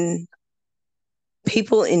can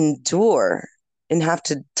people endure and have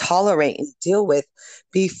to tolerate and deal with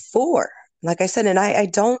before? Like I said, and I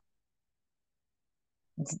don't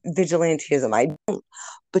vigilantism. I don't.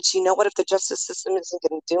 But you know what? If the justice system isn't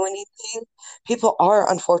going to do anything, people are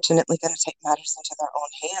unfortunately going to take matters into their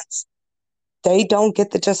own hands. They don't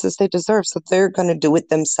get the justice they deserve, so they're going to do it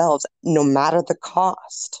themselves, no matter the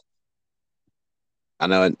cost. I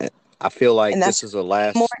know. And I feel like And this that's is the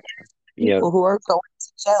more last. You know, people who are going to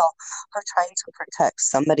jail are trying to protect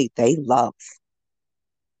somebody they love.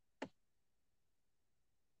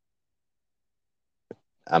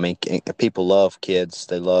 I mean, people love kids.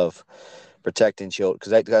 They love protecting children,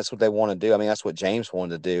 because that's what they want to do. I mean, that's what James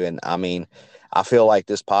wanted to do. And I mean, I feel like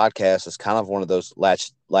this podcast is kind of one of those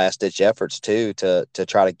last ditch efforts too, to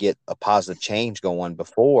try to get a positive change going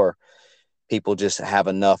before people just have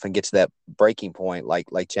enough and get to that breaking point, like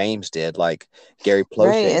James did, like Gary Right.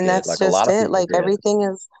 Plauché And did, that's like a just lot of it. people Like did. everything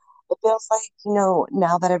is, it feels like,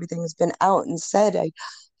 now that everything has been out and said,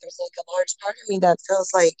 there's like a large part of me that feels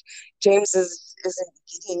like James isn't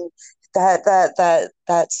getting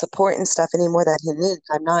that support and stuff anymore that he needs.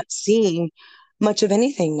 I'm not seeing much of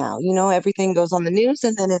anything now. Everything goes on the news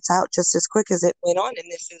and then it's out just as quick as it went on.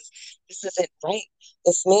 And this isn't right.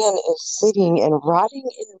 This man is sitting and rotting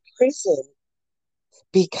in prison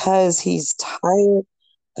because he's tired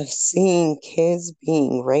of seeing kids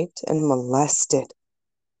being raped and molested.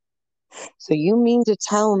 So you mean to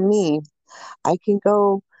tell me I can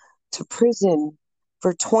go to prison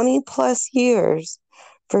for 20 plus years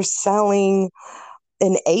for selling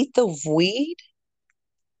an eighth of weed,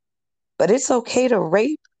 but it's okay to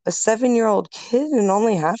rape a 7-year-old kid and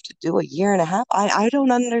only have to do a year and a half? I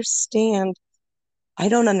don't understand. I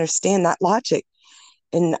don't understand that logic.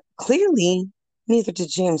 And clearly, neither did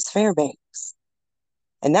James Fairbanks.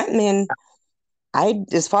 And that man,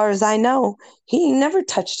 as far as I know, he never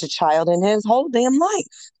touched a child in his whole damn life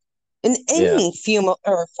in Yeah. any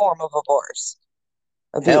form of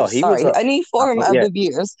Hell, abuse. he was Sorry, any form of yeah,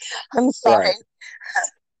 abuse. I'm sorry. right.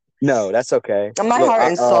 No, that's okay. My Look, heart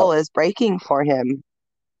and soul is breaking for him.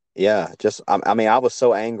 yeah, just I mean, I was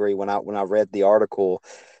so angry when I read the article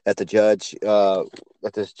that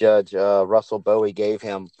this judge Russell Bowie gave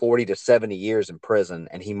him 40 to 70 years in prison,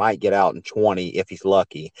 and he might get out in 20 if he's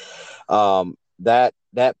lucky. That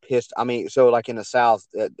pissed. I mean, so like in the South,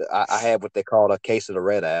 I had what they called a case of the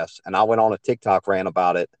red ass, and I went on a TikTok rant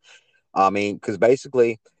about it. I mean, because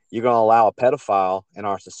basically you're going to allow a pedophile in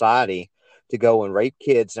our society to go and rape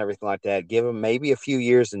kids and everything like that, give them maybe a few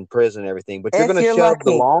years in prison and everything, but you're If going to you're shove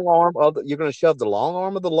the lucky. long arm of the long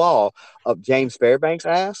arm of the law up James Fairbanks'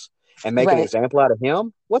 ass and make an Right. example out of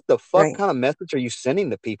him. What the fuck Right. kind of message are you sending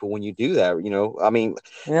to people when you do that? I mean,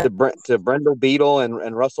 Yeah. to Brendel Beetle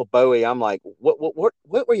and Russell Bowie, I'm like,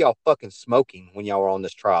 what were y'all fucking smoking when y'all were on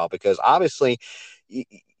this trial? Because obviously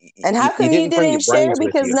And how you come you didn't bring your didn't share? brains with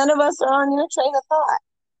Because you. none of us are on your train of thought.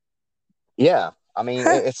 Yeah, I mean,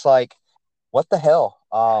 it's like, what the hell?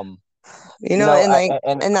 And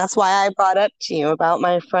And and that's why I brought up to you about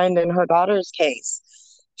my friend and her daughter's case.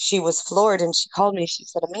 She was floored and she called me. She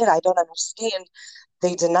said, Amanda, I don't understand.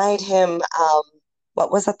 They denied him,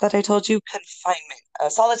 what was that I told you? Confinement.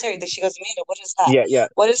 Solitary. She goes, Amanda, what is that? yeah,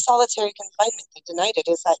 What is solitary confinement? They denied it.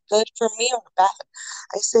 Is that good for me or bad?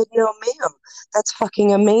 I said, no, ma'am. That's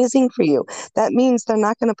fucking amazing for you. That means they're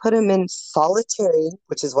not going to put him in solitary,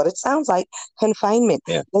 which is what it sounds like, confinement.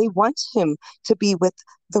 yeah, They want him to be with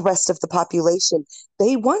the rest of the population.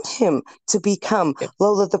 They want him to become yeah.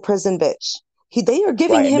 Lola the prison bitch. They are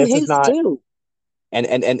giving Right. And him this is his not, due. and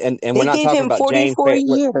we're They not gave talking him about James. 44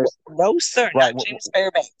 years. No, sir, Right. not James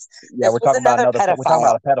Fairbanks. Yeah, This we're was talking about another we're talking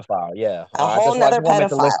pedophile, about a pedophile. Yeah. a All right. whole I nother just want to make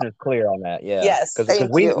the pedophile. listeners clear on that. Yeah. Yes, Because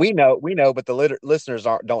thank you. we know, but the listeners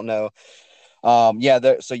don't know. Yeah.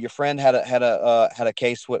 So your friend had a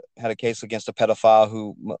case against a pedophile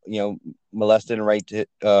who molested and raped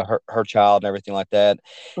her child and everything like that.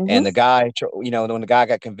 Hmm. And the guy, when the guy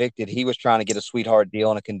got convicted, he was trying to get a sweetheart deal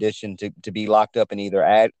on a condition to be locked up in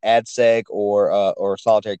either ADSEG or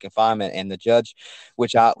solitary confinement. And the judge,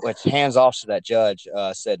 which hands off to that judge,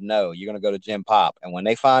 said no, you're going to go to Jim Pop. And when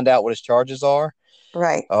they find out what his charges are,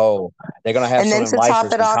 Right. oh, they're going to have And some then to top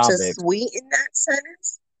lifers it and off, to convicts. sweeten that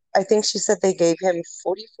sentence, I think she said they gave him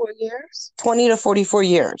 44 years, 20 to 44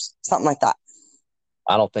 years, something like that.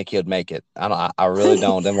 I don't think he'd make it. I really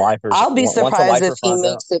don't. Then lifers, I'll be once a surprised if lifer he finds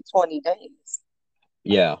out, makes it 20 days.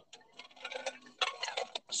 yeah.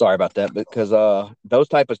 Sorry about that, because those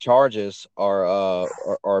type of charges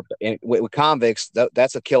with convicts.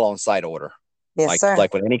 That's a kill on sight order. Yes, sir.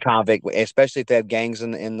 Like with any convict, especially if they have gangs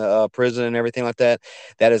in the prison and everything like that,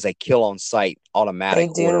 that is a kill on sight They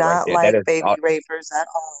automatic do order right not there. That like is baby rapers at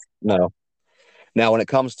all. no. Now, when it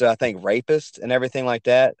comes to, I think, rapists and everything like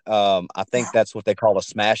that, I think that's what they call a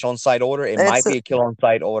smash on sight order. It might It's, be a kill on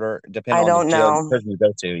sight order, depending I on the don't jail know. prison you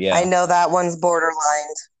go to. I Yeah. know that one's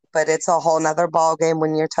borderline, but it's a whole nother ball game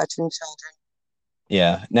when you're touching children.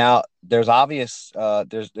 Yeah. Now there's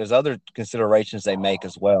there's other considerations they make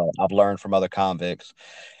as well. I've learned from other convicts.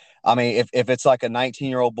 I mean, if it's like a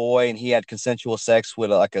 19-year-old boy and he had consensual sex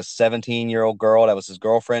with like a 17-year-old girl that was his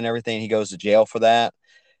girlfriend and everything, he goes to jail for that.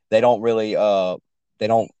 They don't really they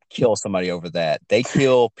don't kill somebody over that. They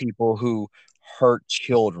kill people who hurt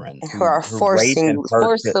children, Who are who rape and hurt.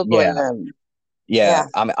 forcibly Yeah. them. Yeah,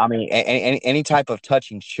 Yeah. I mean, any type of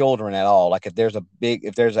touching children at all. Like if there's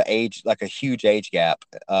a age, like a huge age gap,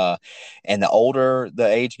 and the older the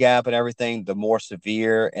age gap and everything, the more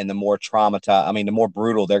severe and the more traumatized. I mean, the more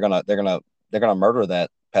brutal they're gonna murder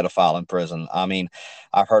that pedophile in prison. I mean,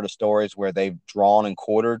 I've heard of stories where they've drawn and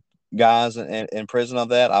quartered guys in prison of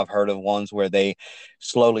that. I've heard of ones where they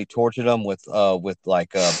slowly tortured them with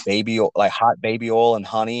like like hot baby oil and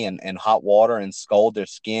honey and hot water and scald their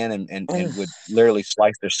skin and would literally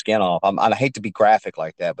slice their skin off. I hate to be graphic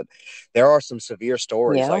like that, but there are some severe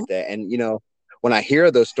stories Yeah. like that. And when I hear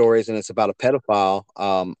those stories and it's about a pedophile,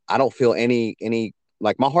 I don't feel any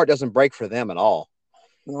like my heart doesn't break for them at all.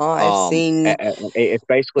 Well, I've seen It's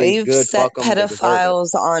basically they've good. set Fuck them. They deserve it.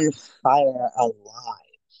 pedophiles on fire alive.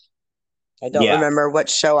 I don't Yeah. remember what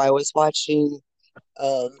show I was watching,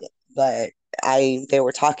 um, but they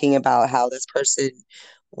were talking about how this person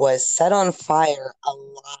was set on fire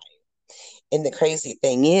alive. And the crazy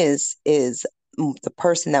thing is the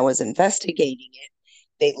person that was investigating it,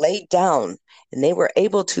 they laid down and they were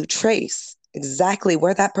able to trace exactly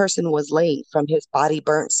where that person was laid from his body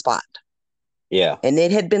burnt spot. Yeah. And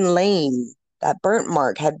it had been laying, that burnt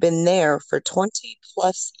mark had been there for 20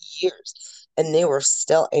 plus years. And they were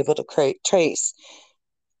still able to trace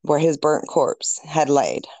where his burnt corpse had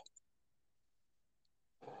laid.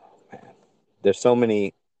 There's so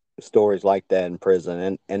many stories like that in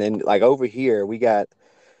prison, and then like over here we got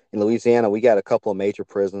in Louisiana we got a couple of major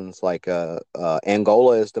prisons like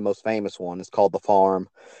Angola is the most famous one. It's called the Farm.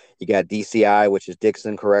 You got DCI, which is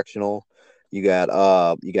Dixon Correctional. You got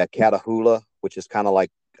Catahoula, which is kind of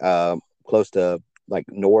like close to like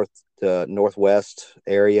north to northwest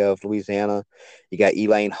area of Louisiana. You got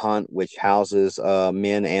Elaine Hunt, which houses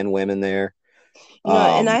men and women there.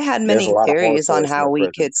 And I had There's a many lot of horror theories on stories in how that we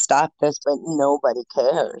prison. could stop this, but nobody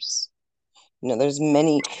cares. There's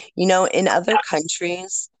many, in other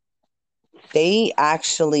countries, they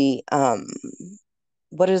actually,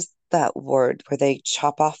 what is that word where they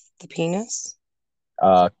chop off the penis?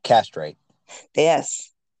 Castrate.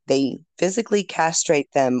 Yes, they physically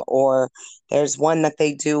castrate them, or there's one that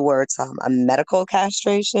they do where it's a medical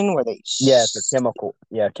castration where they Yeah, it's a chemical.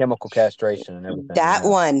 Yeah, chemical castration and everything. that Yeah.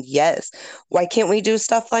 one, yes. Why can't we do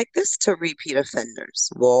stuff like this to repeat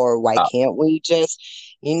offenders? Or why Uh, can't we just,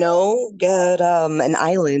 get an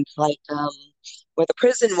island like where the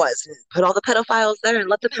prison was and put all the pedophiles there and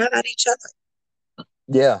let them have at each other?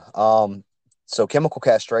 yeah. So chemical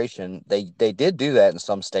castration, they did do that in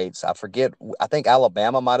some states. I forget. I think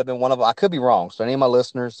Alabama might have been one of them. I could be wrong. So any of my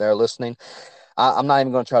listeners that are listening, I'm not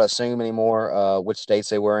even going to try to assume anymore which states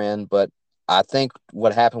they were in. But I think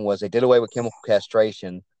what happened was they did away with chemical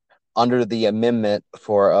castration under the amendment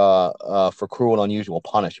for cruel and unusual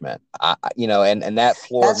punishment. And that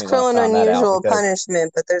floored That's me when I cruel and found that out unusual because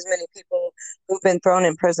punishment, but there's many people who've been thrown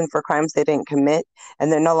in prison for crimes they didn't commit, and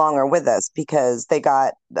they're no longer with us because they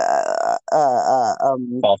got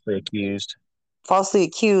falsely accused. falsely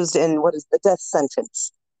accused in what is the death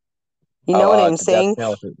sentence. You know what I'm The death saying?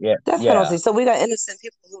 penalty. Yeah, Death yeah, penalty. So we got innocent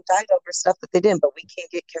people who died over stuff that they didn't, but we can't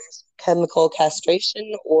get chemical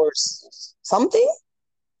castration or something.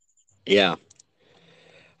 yeah.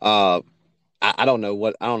 Uh, I don't know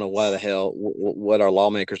what the hell what our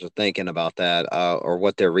lawmakers are thinking about that, or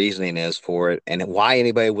what their reasoning is for it, and why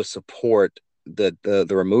anybody would support the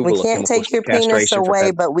We removal of can't chemical take your penis castration for away,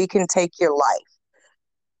 pet. but we can take your life.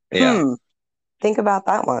 Yeah. Think about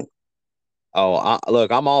that one. Oh,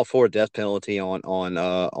 look, I'm all for death penalty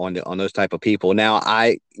on those type of people. Now,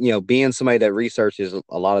 being somebody that researches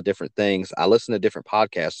a lot of different things, I listen to different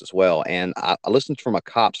podcasts as well, and I listened from a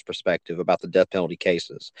cop's perspective about the death penalty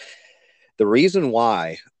cases. The reason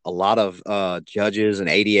why a lot of judges and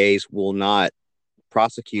ADAs will not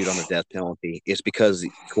prosecute on the death penalty is because,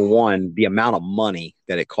 for one, the amount of money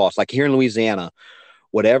that it costs. Like here in Louisiana,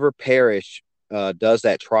 whatever parish does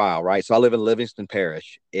that trial, right? So I live in Livingston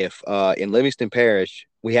Parish. If in Livingston Parish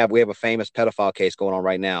we have a famous pedophile case going on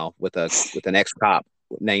right now with an ex cop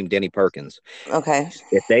named Denny Perkins. Okay.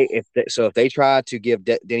 If they try to give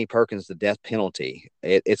Denny Perkins the death penalty,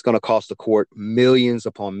 it's going to cost the court millions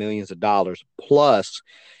upon millions of dollars. Plus,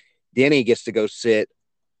 Denny gets to go sit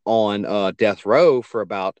on death row for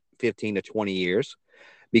about 15 to 20 years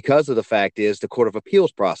because of the fact is the court of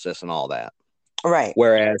appeals process and all that. Right.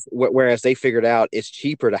 Whereas they figured out it's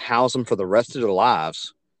cheaper to house them for the rest of their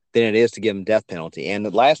lives than it is to give them death penalty. And the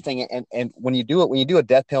last thing, and when you do a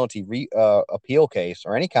death penalty appeal case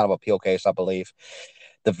or any kind of appeal case, I believe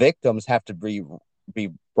the victims have to be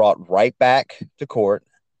brought right back to court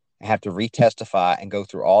and have to retestify and go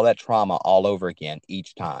through all that trauma all over again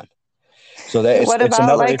each time. So that What it's about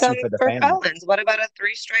another like issue for the for family. felons? What about a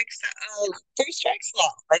three strikes law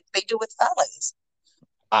like they do with felons?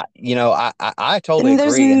 I totally And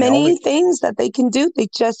there's agree. And the only many things that they can do. They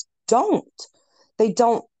just don't. They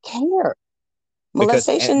don't care.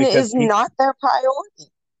 Molestation because is people, not their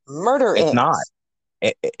priority. Murder it's not.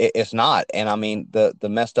 is. It's not. And I mean, the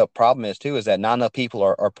messed up problem is too is that not enough people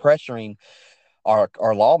are pressuring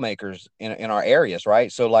our lawmakers in our areas,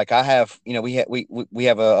 right? So like I have, we have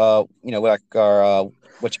like our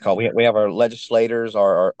what you call we have our legislators,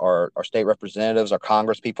 our state representatives, our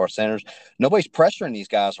Congress people, our senators. Nobody's pressuring these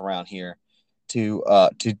guys around here to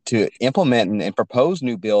implement and propose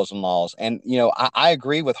new bills and laws. And I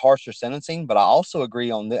agree with harsher sentencing, but I also agree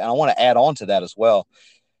on and I want to add on to that as well.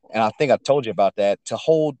 And I think I told you about that, to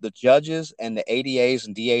hold the judges and the ADAs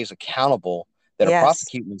and DAs accountable that are Yes.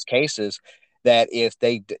 prosecuting these cases. That if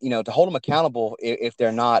they, to hold them accountable if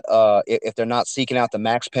they're not, if they're not seeking out the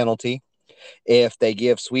max penalty, if they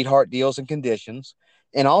give sweetheart deals and conditions,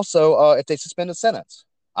 and also if they suspend a sentence.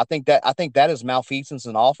 I think that is malfeasance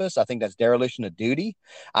in office. I think that's dereliction of duty.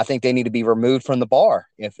 I think they need to be removed from the bar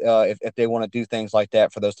if they want to do things like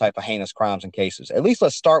that for those type of heinous crimes and cases. At least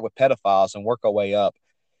let's start with pedophiles and work our way up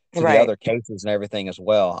to the Right. other cases and everything as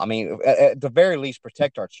well. I mean, at the very least,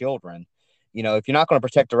 protect our children. If you're not going to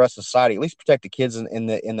protect the rest of society, at least protect the kids in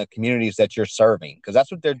the communities that you're serving, because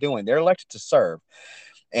that's what they're doing. They're elected to serve.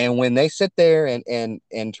 And when they sit there and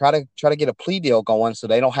try to get a plea deal going, so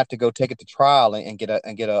they don't have to go take it to trial and get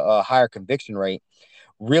a higher conviction rate,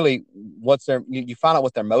 really you find out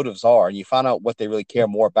what their motives are, and you find out what they really care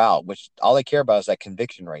more about, which all they care about is that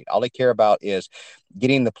conviction rate. All they care about is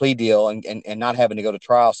getting the plea deal and not having to go to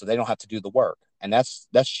trial, so they don't have to do the work. And that's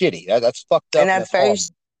shitty. That's fucked And up, and that's that's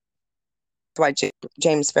horrible. why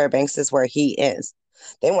James Fairbanks is where he is.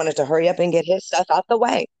 They wanted to hurry up and get his stuff out the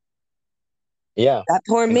way. Yeah. That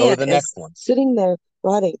poor And go to man the is next one. sitting there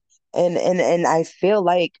rotting. And I feel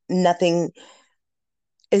like nothing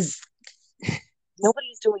is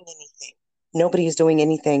nobody's doing anything. Nobody is doing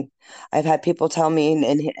anything. I've had people tell me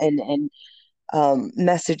and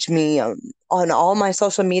message me on all my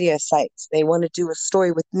social media sites. They want to do a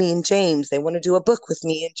story with me and James. They want to do a book with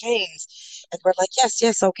me and James. And we're like, yes,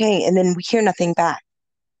 yes, okay. And then we hear nothing back.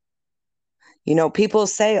 People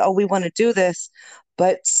say, oh, we want to do this.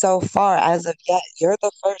 But so far, as of yet, you're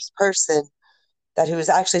the first person that who's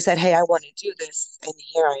actually said, hey, I want to do this. And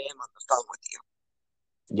here I am on the phone with you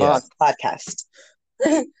or Yeah. on the podcast.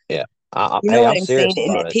 Yeah. You know Hey, what I'm I'm saying? serious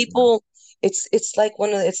And about it. people, it's like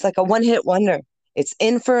it's like a one hit wonder. It's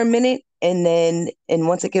in for a minute, and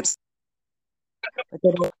once it gets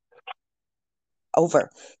over,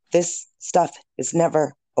 this stuff is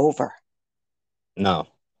never over. No.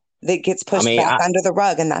 It gets I pushed mean, back under the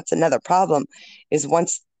rug, and that's another problem. Is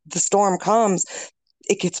once the storm comes,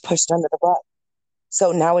 it gets pushed under the rug.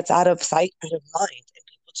 So now it's out of sight, out of mind, and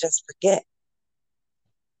people just forget.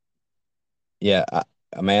 yeah,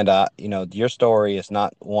 Amanda, your story is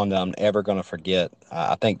not one that I'm ever going to forget.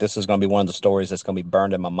 I think this is going to be one of the stories that's going to be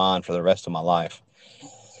burned in my mind for the rest of my life.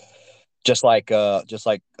 Just like, just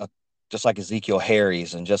like Ezekiel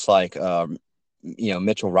Harries, and just like,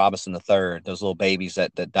 Mitchell Robinson III, those little babies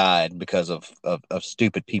that died because of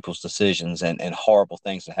stupid people's decisions and horrible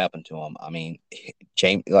things that happened to them. I mean,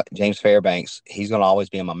 James Fairbanks, he's going to always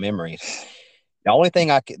be in my memories. The only thing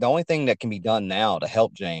that can be done now to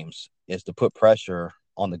help James is to put pressure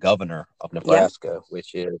on the governor of Yeah, Nebraska,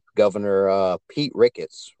 which is Governor Pete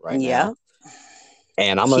Ricketts right yeah, now.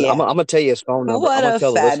 And I'm gonna, I'm yeah. gonna, I'm gonna tell you his phone number. I'm What gonna a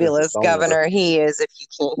tell the listeners his fabulous phone number. governor he is! If you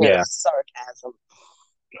can't hear the Yeah. sarcasm.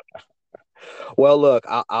 Well, look,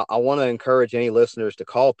 I want to encourage any listeners to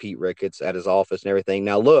call Pete Ricketts at his office and everything.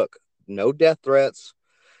 Now, look, no death threats,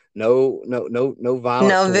 no violence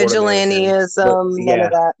No toward him and everything. But vigilantism, none of yeah,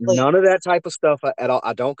 that, please. none of that type of stuff at all.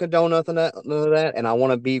 I don't condone none of that. And I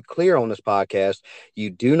want to be clear on this podcast. You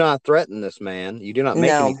do not threaten this man. You do not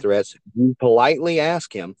make any No. threats. You politely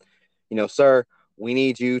ask him, sir, we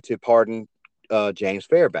need you to pardon James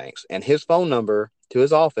Fairbanks. And his phone number to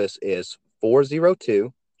his office is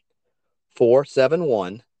 402-471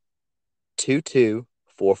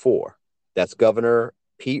 2244. That's Governor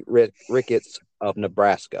Pete Ricketts of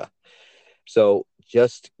Nebraska. So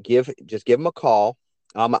just give him a call.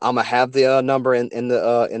 I'm gonna have the number in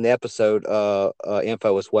the episode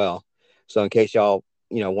info as well. So in case y'all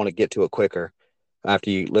want to get to it quicker after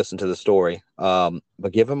you listen to the story,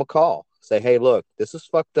 but give him a call. Say, hey, look, this is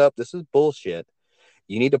fucked up. This is bullshit.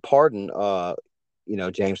 You need to pardon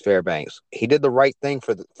James Fairbanks. He did the right thing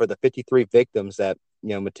for the 53 victims that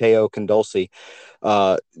Matteo Condolci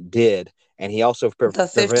did, and he also The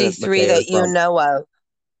prevented 53 Matteo that you from. know of.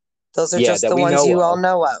 Those are Yeah, just that the we ones know you all of.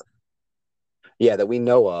 know of. yeah, that we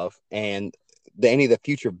know of, and any of the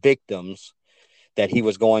future victims that he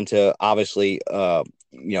was going to obviously,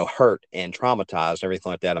 hurt and traumatize and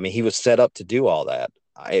everything like that. I mean, he was set up to do all that.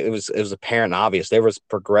 It was apparent and obvious. There was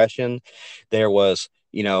progression, there was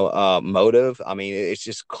motive. I mean, it's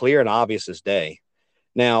just clear and obvious as day.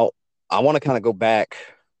 Now, I want to kind of go back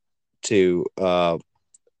to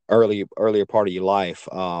earlier part of your life.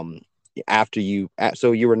 After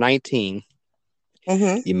so you were 19,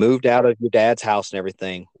 Mm-hmm. you moved out of your dad's house and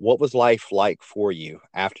everything. What was life like for you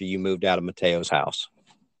after you moved out of Mateo's house?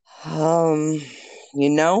 Um,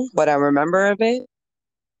 what I remember of it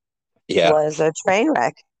Yeah. was a train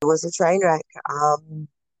wreck. It was a train wreck. It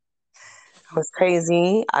was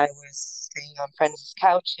crazy. I was staying on friends'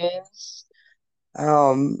 couches.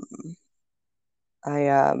 Um,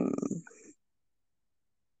 I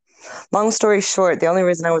Long story short, the only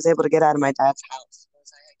reason I was able to get out of my dad's house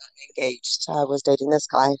was I had gotten engaged. I was dating this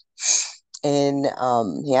guy, and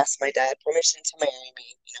he asked my dad permission to marry me.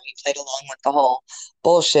 He played along with the whole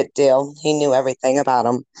bullshit deal. He knew everything about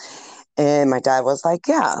him, and my dad was like,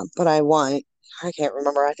 "Yeah, but I can't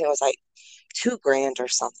remember. I think it was like 2 grand or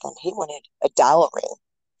something. He wanted a dowry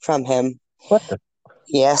from him." What the?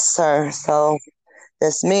 Yes, sir. So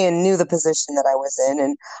this man knew the position that I was in,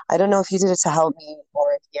 and I don't know if he did it to help me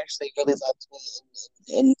or if he actually really loved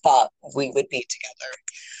me and thought we would be together.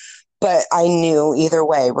 But I knew either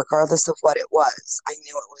way, regardless of what it was, I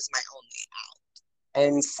knew it was my only out.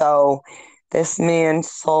 And so this man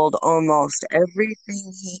sold almost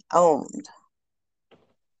everything he owned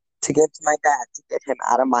to give to my dad to get him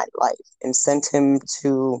out of my life and sent him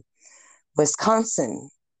to Wisconsin.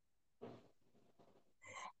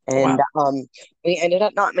 And Wow. we ended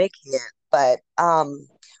up not making it, but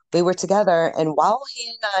we were together. And while he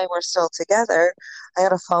and I were still together, I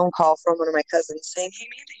had a phone call from one of my cousins saying, "Hey,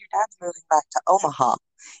 Amanda, your dad's moving back to Omaha."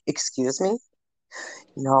 Excuse me?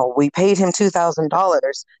 No, we paid him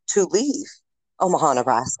 $2,000 to leave Omaha,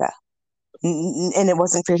 Nebraska. And it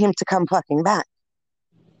wasn't for him to come fucking back.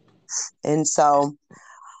 And so,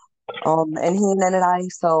 so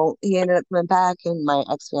he ended up coming back, and my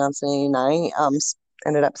ex fiance and I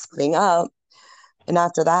ended up splitting up. And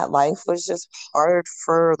after that, life was just hard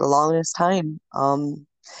for the longest time.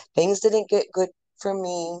 Things didn't get good for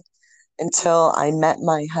me until I met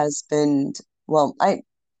my husband. Well, I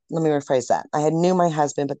Let me rephrase that. I had knew my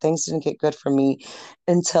husband, but things didn't get good for me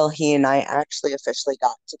until he and I actually officially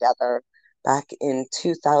got together back in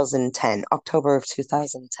 2010, October of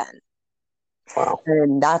 2010. Wow.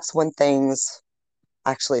 And that's when things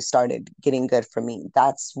actually started getting good for me.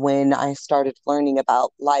 That's when I started learning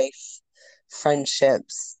about life,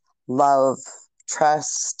 friendships, love,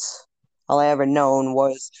 trust. All I ever known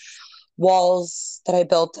was walls that I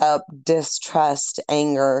built up, distrust,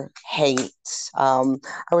 anger, hate. I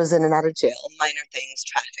was in and out of jail, minor things,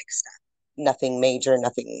 traffic stuff, nothing major,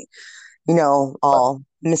 nothing, all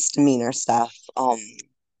misdemeanor stuff.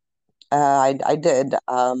 I did.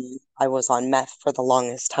 I was on meth for the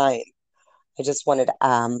longest time. I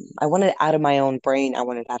wanted it out of my own brain. I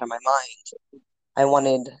wanted it out of my mind. I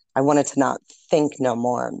wanted to not think no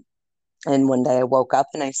more. And one day I woke up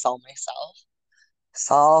and I saw myself,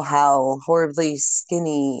 saw how horribly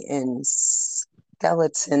skinny and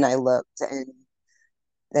skeleton I looked, and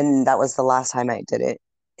then that was the last time I did it.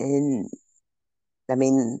 And I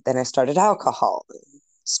mean, then I started alcohol, and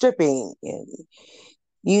stripping, and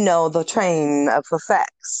the train of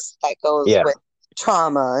effects that goes Yeah. with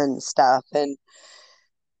trauma and stuff. And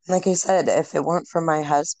like I said, if it weren't for my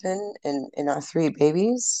husband and our 3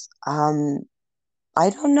 babies, I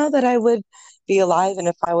don't know that I would be alive. And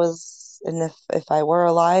if I were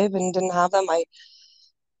alive and didn't have them,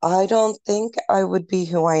 I don't think I would be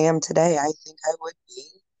who I am today. I think I would be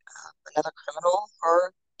another criminal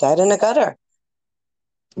or dead in a gutter.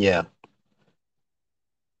 Yeah.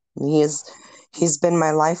 He's he's been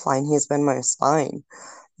my lifeline. He's been my spine.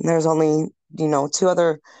 And there's only, 2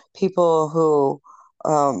 other people who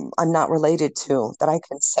I'm not related to that I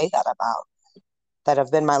can say that about, that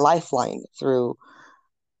have been my lifeline through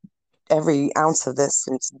every ounce of this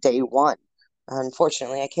since day one.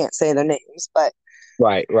 Unfortunately, I can't say their names, but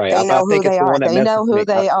Right. Right. they I know who think it's they the are. one that They know messaged who me.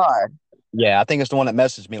 they are. Yeah, I think it's the one that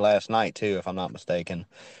messaged me last night too, if I'm not mistaken.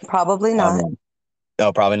 Probably not. Um,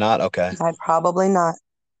 oh, probably not. Okay. Probably not.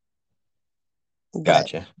 But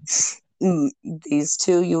Gotcha. these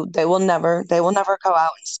two, they will never go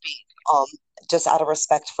out and speak. Just out of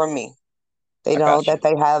respect for me. They I know got you. that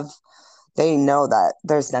they know that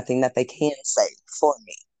there's nothing that they can say for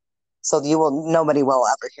me. So nobody will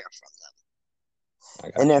ever hear from I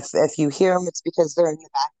them. And got you. if you hear them, it's because they're in the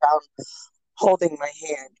background holding my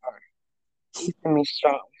hand or keeping me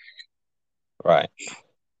strong. Right.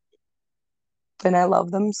 And I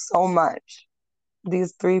love them so much.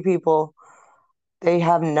 These three people, they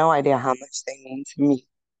have no idea how much they mean to me.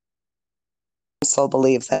 I also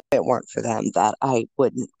believe that if it weren't for them, that I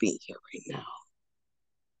wouldn't be here right now.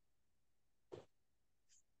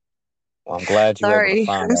 Well, I'm glad you were able to Sorry,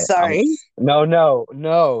 find I'm that. sorry. No, no,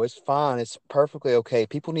 no, it's fine. It's perfectly okay.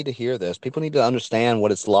 People need to hear this. People need to understand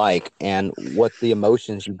what it's like and what the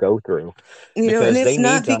emotions you go through And because they it's need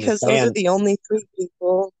not to because those are understand. the only three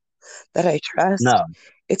people that I trust. No,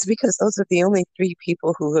 It's because those are the only three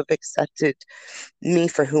people who have accepted me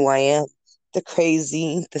for who I am. The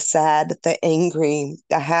crazy, the sad, the angry,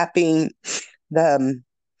 the happy, the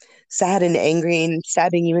sad and angry and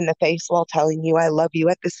stabbing you in the face while telling you I love you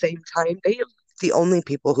at the same time. They are the only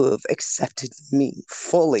people who have accepted me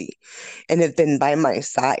fully and have been by my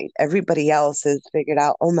side. Everybody else has figured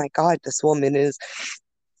out, oh my God, this woman is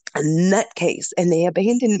a nutcase, and they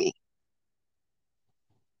abandoned me.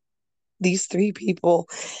 These three people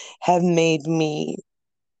have made me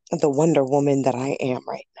the Wonder Woman that I am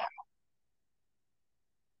right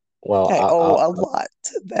well, now. I owe a lot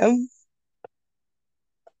to them.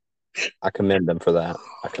 I commend them for that.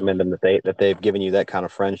 I commend them that they've given you that kind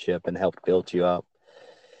of friendship and helped build you up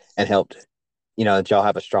and helped, that y'all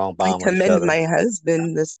have a strong I bond with each commend other. my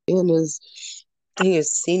husband. This man is, he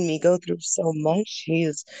has seen me go through so much. He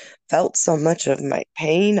has felt so much of my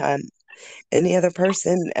pain. Any other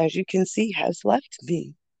person, as you can see, has left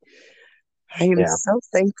me. I am Yeah. so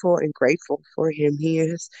thankful and grateful for him. He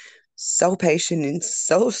is so patient and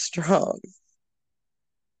so strong.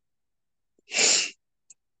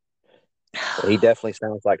 Well, he definitely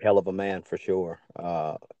sounds like hell of a man for sure.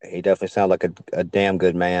 He definitely sounds like a damn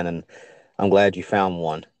good man, and I'm glad you found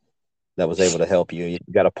one that was able to help you. You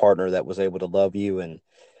got a partner that was able to love you and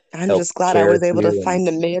I'm help just glad I cherish was able to you. And find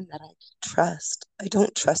a man that I can trust. I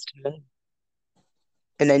don't trust men,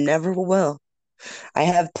 and I never will. I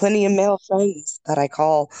have plenty of male friends that I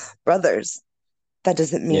call brothers. That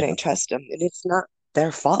doesn't mean I yeah, trust them, and it's not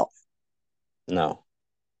their fault. no,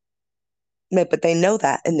 But they know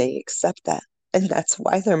that and they accept that. And that's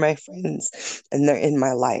why they're my friends and they're in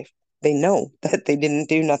my life. They know that they didn't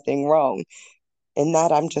do nothing wrong and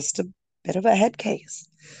that I'm just a bit of a head case.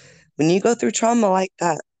 When you go through trauma like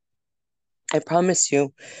that, I promise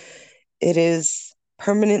you, it is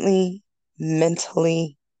permanently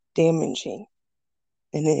mentally damaging.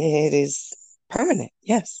 And it is permanent.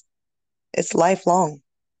 Yes, it's lifelong.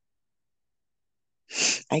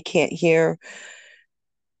 I can't hear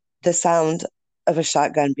the sound of a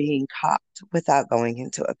shotgun being cocked without going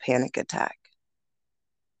into a panic attack.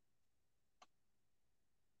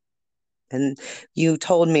 And you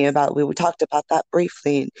told me about, we talked about that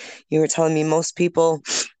briefly. You were telling me most people,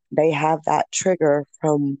 they have that trigger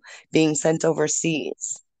from being sent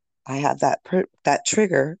overseas. I have that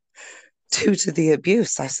trigger due to the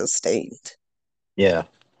abuse I sustained. yeah,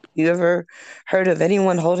 You ever heard of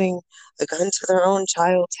anyone holding a gun to their own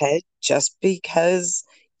child's head just because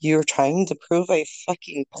you're trying to prove a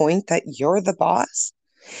fucking point that you're the boss?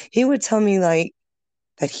 He would tell me like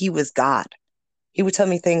that he was God. He would tell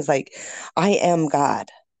me things like, I am God.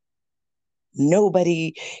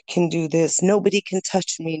 Nobody can do this. Nobody can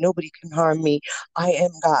touch me. Nobody can harm me. I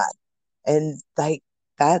am God. And like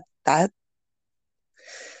that, I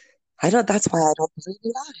don't, that's why I don't believe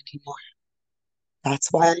in God anymore.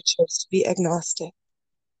 That's why I chose to be agnostic.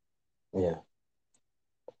 yeah.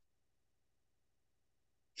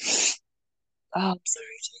 Oh, I'm sorry,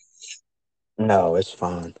 No, it's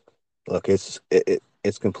fine. Look, it's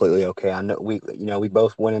completely okay. I know we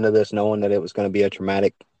both went into this knowing that it was going to be a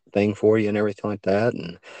traumatic thing for you and everything like that.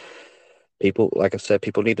 And people, like I said,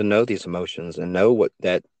 people need to know these emotions and know what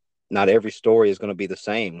that not every story is going to be the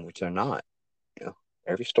same, which they're not. You know,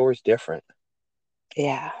 every story is different. Jamie.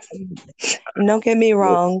 Yeah. And don't get me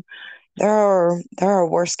wrong. There are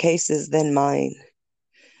worse cases than mine,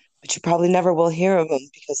 but you probably never will hear of them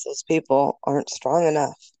because those people aren't strong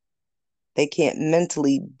enough. They can't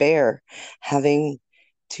mentally bear having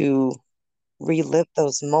to relive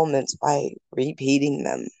those moments by repeating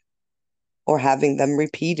them or having them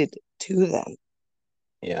repeated to them.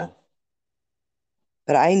 Yeah,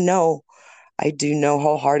 But I do know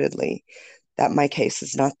wholeheartedly that my case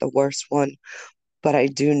is not the worst one, but I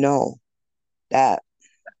do know that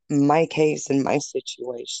my case and my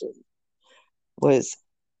situation was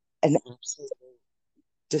an absolutely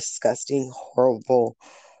disgusting, horrible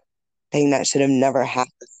thing that should have never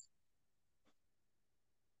happened.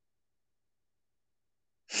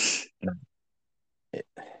 It-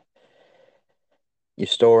 your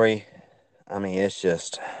story. I mean, it's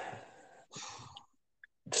just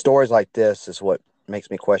stories like this is what makes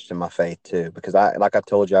me question my faith too, because like I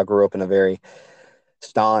told you, I grew up in a very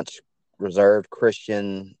staunch, reserved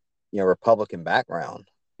Christian, Republican background.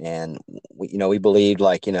 And we believed,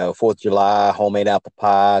 like, 4th of July, homemade apple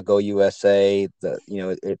pie, go USA, the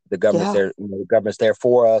government's Yeah, there, the government's there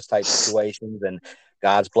for us type situations, and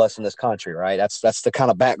God's blessing this country, right? That's the kind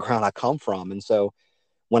of background I come from. And so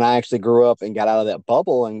when I actually grew up and got out of that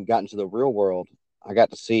bubble and got into the real world, I got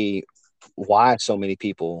to see why so many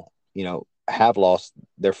people, have lost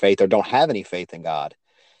their faith or don't have any faith in God.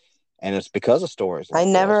 And it's because of stories I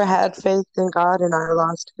like never this. had faith in God, and I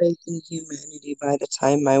lost faith in humanity by the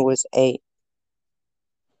time I was 8.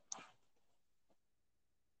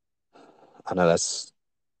 I know that's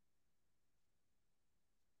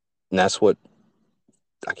what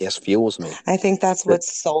I guess fuels me. I think that's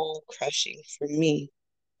what's soul crushing for me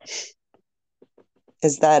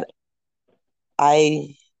is that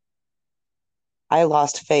I I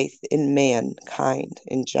lost faith in mankind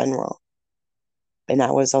in general, and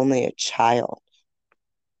I was only a child.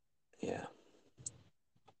 Yeah.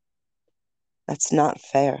 That's not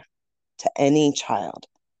fair to any child.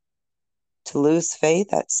 To lose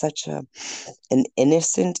faith at such an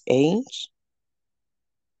innocent age?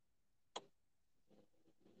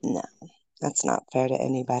 No, that's not fair to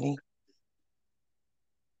anybody.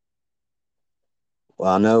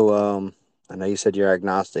 Well, I know you said you're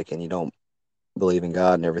agnostic and you don't believe in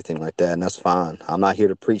God and everything like that, and that's fine. I'm not here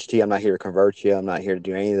to preach to you. I'm not here to convert you. I'm not here to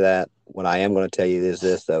do any of that. What I am going to tell you is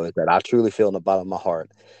this, though, is that I truly feel in the bottom of my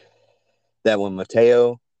heart that when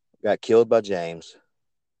Mateo got killed by James,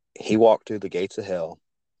 he walked through the gates of hell,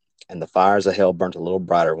 and the fires of hell burnt a little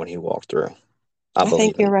brighter when he walked through. I I think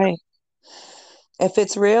believe in you're that. right. If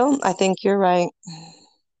it's real, I think you're right.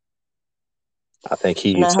 I think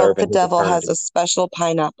he And I is hope the serving his devil has eternity. a special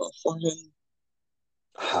pineapple for him.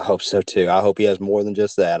 I hope so too. I hope he has more than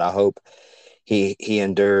just that. I hope he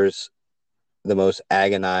endures the most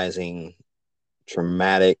agonizing,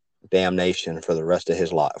 traumatic damnation for the rest of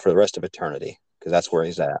his life, for the rest of eternity, because that's where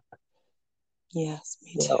he's at. Yes,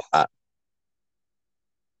 me You too. know,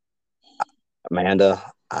 Amanda,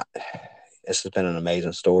 this has been an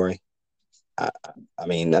amazing story. I, I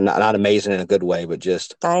mean, not amazing in a good way, but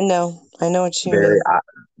just I know. I know what you very, mean.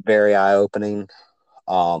 very eye opening,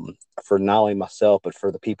 for not only myself but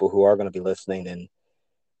for the people who are going to be listening. And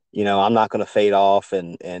I'm not going to fade off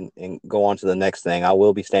and go on to the next thing. I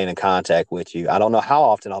will be staying in contact with you. I don't know how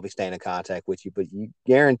often I'll be staying in contact with you, but you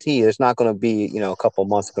guarantee it's not going to be, a couple of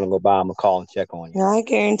months going to go by. I'm going to call and check on you. Now, I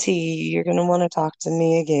guarantee you're going to want to talk to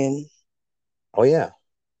me again. Oh yeah,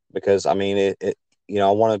 because I mean,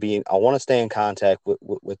 I want to stay in contact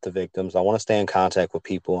with the victims. I want to stay in contact with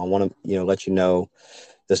people. I want to, let you know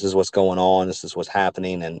this is what's going on. This is what's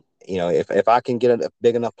happening. And, if I can get a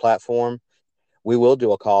big enough platform, we will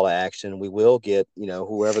do a call to action. We will get,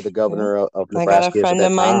 whoever the Yeah. governor of I got a Nebraska is at friend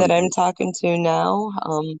of that mine time. that I'm talking to now.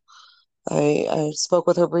 I spoke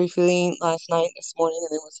with her briefly last night, this morning,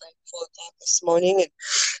 and it was like 4 o'clock this morning,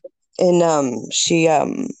 and she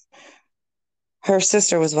her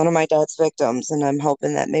sister was one of my dad's victims, and I'm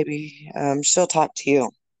hoping that maybe she'll talk to you.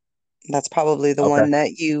 That's probably the Okay. one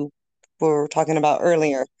that you were talking about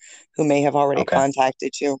earlier, who may have already Okay.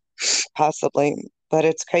 contacted you, possibly. But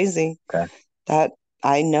it's crazy Okay. that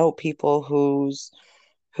I know people whose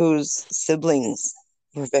siblings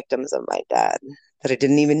were victims of my dad that I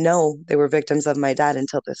didn't even know they were victims of my dad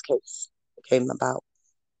until this case came about.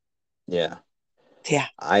 Yeah. Yeah,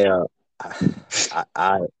 I,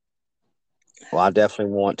 well, I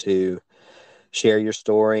definitely want to share your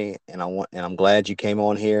story, and I'm glad you came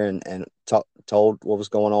on here and told what was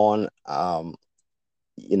going on.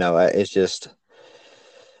 It's just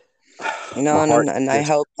you know, my heart and I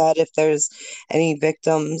just, hope that if there's any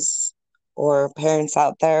victims or parents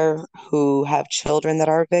out there who have children that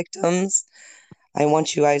are victims, I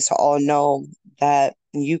want you guys to all know that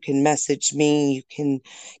you can message me, you can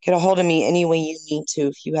get a hold of me any way you need to.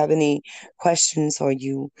 If you have any questions or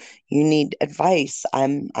you need advice,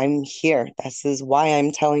 I'm here. This is why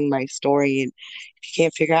I'm telling my story. And if you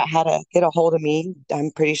can't figure out how to get a hold of me,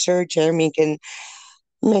 I'm pretty sure Jeremy can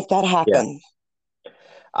make that yeah, happen.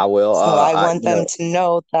 I will. So I want them to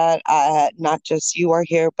know that not just you are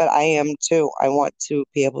here, but I am too. I want to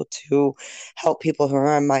be able to help people who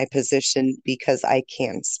are in my position because I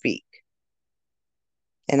can speak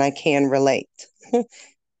and I can relate.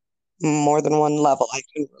 More than one level, I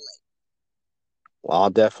can relate. Well, I'll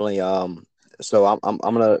definitely, so I'm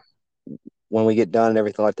gonna, when we get done and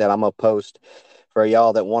everything like that, I'm gonna post for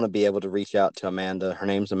y'all that want to be able to reach out to Amanda. Her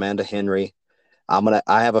name's Amanda Henry.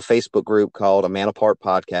 I have a Facebook group called A Man Apart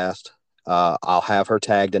Podcast. I'll have her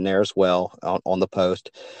tagged in there as well on the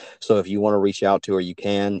post. So if you want to reach out to her, you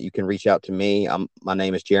can. You can reach out to me. My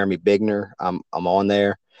name is Jeremy Bigner. I'm on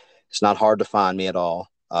there. It's not hard to find me at all.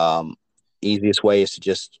 Easiest way is to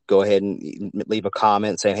just go ahead and leave a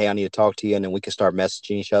comment saying, "Hey, I need to talk to you," and then we can start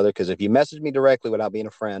messaging each other. Because if you message me directly without being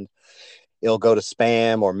a friend, it'll go to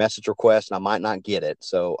spam or message request, and I might not get it.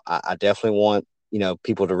 So I definitely want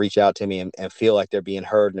people to reach out to me and feel like they're being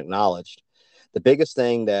heard and acknowledged. The biggest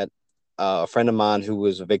thing that a friend of mine who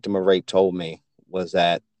was a victim of rape told me was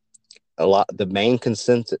that the main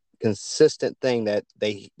consistent thing that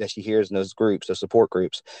she hears in those groups, those support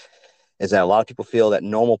groups, is that a lot of people feel that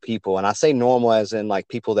normal people, and I say normal as in like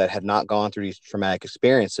people that have not gone through these traumatic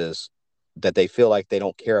experiences, that they feel like they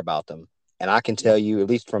don't care about them. And I can tell you, at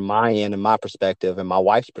least from my end and my perspective and my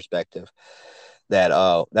wife's perspective, that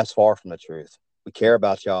that's far from the truth. We care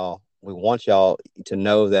about y'all. We want y'all to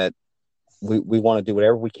know that we want to do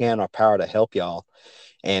whatever we can in our power to help y'all.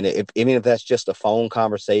 And even if that's just a phone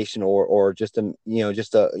conversation or just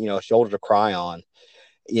a shoulder to cry on,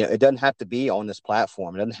 it doesn't have to be on this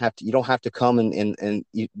platform. It doesn't have to. You don't have to come and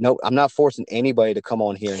I'm not forcing anybody to come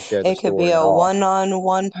on here and share their It could be story at a all.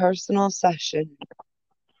 one-on-one personal session.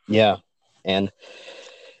 Yeah, and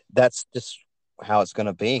that's just how it's going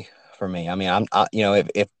to be for me. I mean,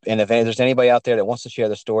 if there's anybody out there that wants to share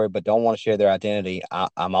their story but don't want to share their identity,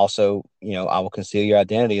 I'm also, I will conceal your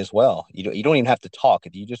identity as well. You don't even have to talk.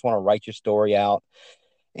 If you just want to write your story out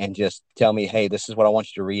and just tell me, hey, this is what I want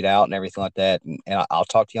you to read out and everything like that, and I'll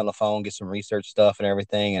talk to you on the phone, get some research stuff and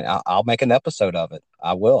everything, and I'll make an episode of it.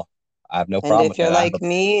 I will. I have no And problem if with you're that. like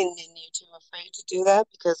me and you're too afraid to do that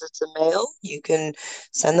because it's a male, you can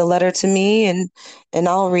send the letter to me and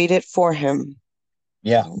I'll read it for him.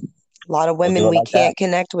 Yeah, A lot of we'll do women, it we like that. can't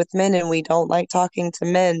connect with men and we don't like talking to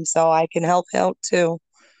men, so I can help out too.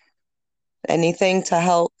 Anything to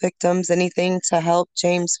help victims, anything to help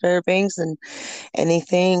James Fairbanks, and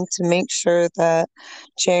anything to make sure that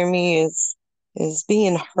Jeremy is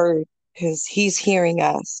being heard because he's hearing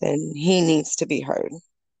us and he needs to be heard.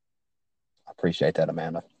 I appreciate that,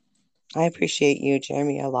 Amanda. I appreciate you,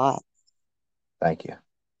 Jeremy, a lot. Thank you.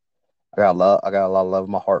 I got a lot of love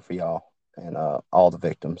in my heart for y'all and all the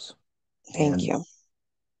victims. Thank And you.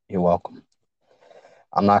 you're welcome.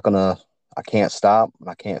 I'm not gonna. I can't stop. And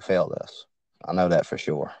I can't fail this. I know that for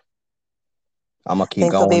sure. I'm gonna I keep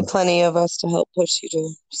think there'll be going. plenty of us to help push you to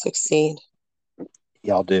succeed.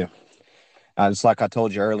 Y'all do. Just like I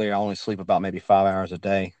told you earlier, I only sleep about maybe 5 hours a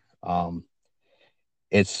day. Um,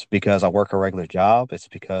 it's because I work a regular job. It's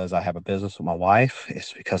because I have a business with my wife.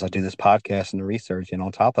 It's because I do this podcast and the research. And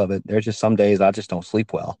on top of it, there's just some days I just don't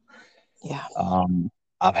sleep well. Yeah. Um,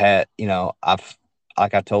 I've had,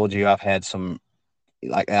 like I told you, I've had some,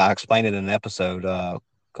 like I explained it in an episode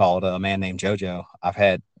called A Man Named Jojo.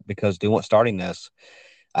 Because starting this,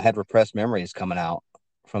 I had repressed memories coming out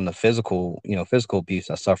from the physical abuse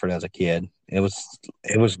I suffered as a kid. It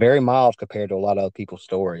was very mild compared to a lot of other people's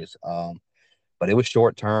stories. But it was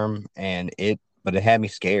short term but it had me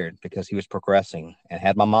scared because he was progressing. And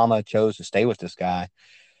had my mama chose to stay with this guy,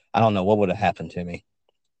 I don't know what would have happened to me.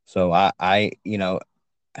 So I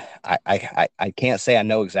can't say I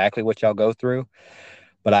know exactly what y'all go through,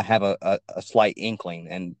 but I have a slight inkling.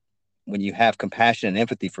 And when you have compassion and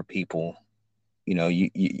empathy for people,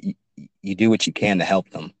 you do what you can to help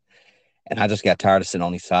them. And I just got tired of sitting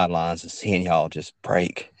on these sidelines and seeing y'all just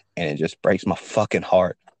break, and it just breaks my fucking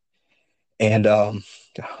heart. And I'm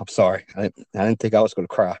sorry, I didn't think I was going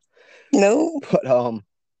to cry, No,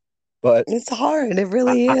 but it's hard. It I,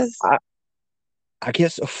 really I is. I I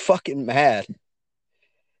get so fucking mad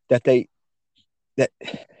that that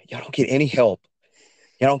y'all don't get any help.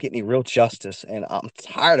 Y'all don't get any real justice, and I'm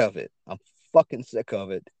tired of it. I'm fucking sick of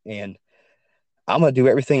it, and I'm gonna do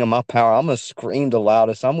everything in my power. I'm gonna scream the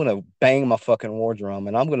loudest. I'm gonna bang my fucking war drum,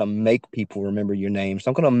 and I'm gonna make people remember your names.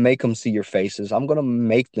 I'm gonna make them see your faces. I'm gonna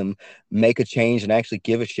make them make a change and actually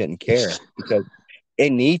give a shit and care because they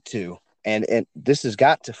need to. And this has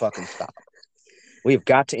got to fucking stop. We have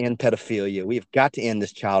got to end pedophilia. We have got to end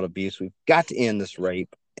this child abuse. We've got to end this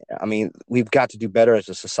rape. I mean, we've got to do better as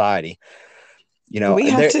a society. We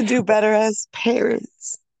have There to do better as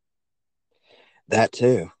parents. that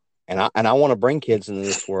too. And I want to bring kids into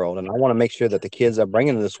this world, and I want to make sure that the kids I bring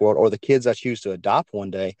into this world, or the kids I choose to adopt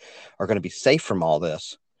one day, are going to be safe from all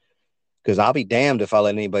this. Because I'll be damned if I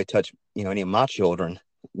let anybody touch, any of my children,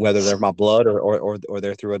 whether they're my blood or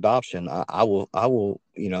they're through adoption. I will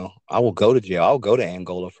go to jail. I'll go to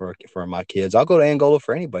Angola for my kids. I'll go to Angola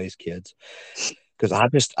for anybody's kids because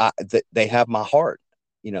they have my heart.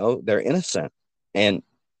 They're innocent, and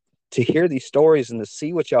to hear these stories and to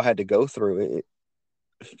see what y'all had to go through,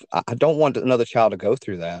 I don't want another child to go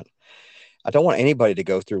through that. I don't want anybody to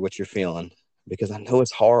go through what you're feeling, because I know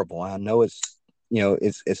it's horrible. I know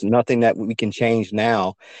it's nothing that we can change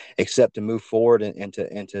now except to move forward and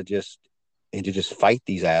to just fight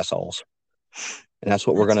these assholes. And that's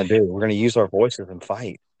what we're going to do. We're going to use our voices and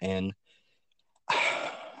fight. And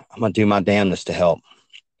I'm going to do my damnedest to help.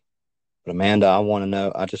 But Amanda,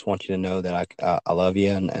 I just want you to know that I love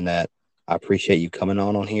you, and that I appreciate you coming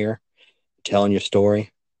on here, telling your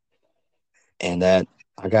story, and that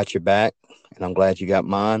I got your back, and I'm glad you got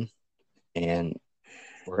mine. And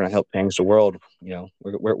we're going to help change the world.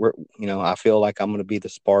 We're I feel like I'm going to be the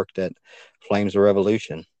spark that flames the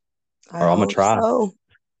revolution, I or I'm going to hope try. so.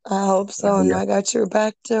 I hope so. And I got your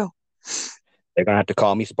back too. They're going to have to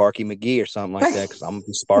call me Sparky McGee or something like that, because I'm going to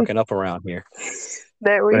be sparking up around here.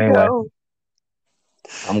 There we go.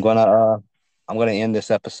 I'm gonna end this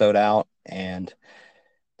episode out, and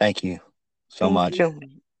thank you so much.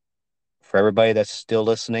 For everybody that's still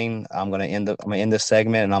listening, I'm gonna end this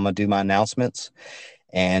segment, and I'm gonna do my announcements,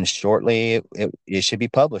 and shortly it should be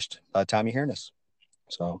published by the time you're hearing this.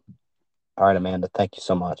 So, all right, Amanda, thank you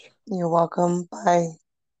so much. You're welcome. Bye.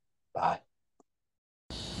 Bye.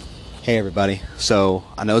 Hey everybody. So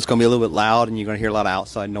I know it's gonna be a little bit loud, and you're gonna hear a lot of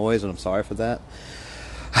outside noise, and I'm sorry for that.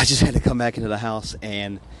 I just had to come back into the house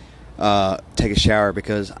and take a shower,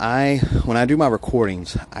 because when I do my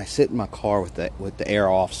recordings, I sit in my car with the air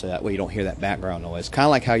off, so that way you don't hear that background noise. Kind of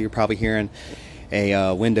like how you're probably hearing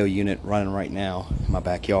a window unit running right now in my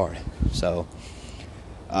backyard. So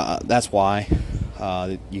that's why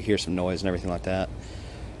you hear some noise and everything like that.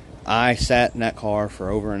 I sat in that car for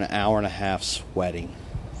over an hour and a half sweating,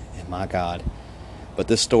 and my God. But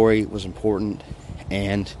this story was important,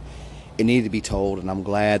 and it needed to be told, and I'm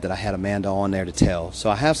glad that I had Amanda on there to tell.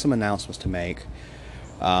 So I have some announcements to make.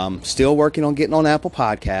 Still working on getting on Apple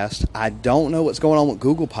Podcasts. I don't know what's going on with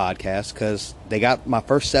Google Podcasts, because they got my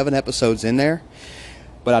first 7 episodes in there,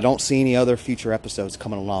 but I don't see any other future episodes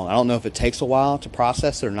coming along. I don't know if it takes a while to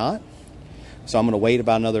process it or not. So I'm going to wait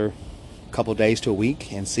about another couple of days to a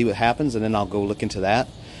week and see what happens, and then I'll go look into that.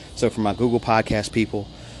 So for my Google Podcast people,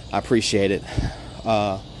 I appreciate it.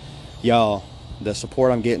 Y'all, the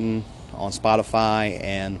support I'm getting on Spotify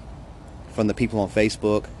and from the people on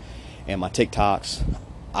Facebook and my TikToks,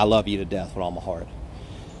 I love you to death with all my heart.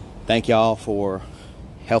 Thank y'all for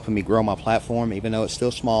helping me grow my platform, even though it's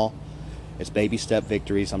still small. It's baby step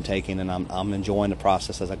victories I'm taking, and I'm enjoying the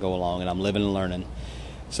process as I go along, and I'm living and learning.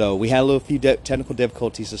 So we had a few technical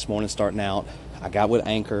difficulties this morning starting out. I got with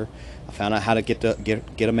Anchor. I found out how to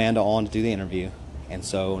get Amanda on to do the interview. And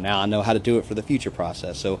so now I know how to do it for the future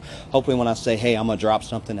process. So hopefully when I say, hey, I'm going to drop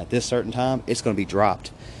something at this certain time, it's going to be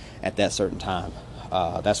dropped at that certain time.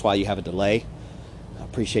 That's why you have a delay. I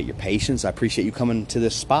appreciate your patience. I appreciate you coming to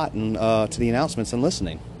this spot and to the announcements and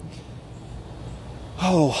listening.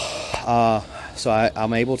 So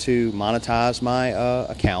I'm able to monetize my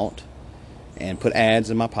account and put ads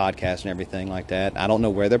in my podcast and everything like that. I don't know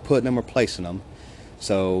where they're putting them or placing them.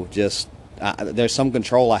 So just... there's some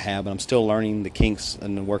control I have, but I'm still learning the kinks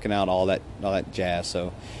and working out all that jazz.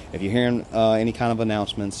 So if you're hearing any kind of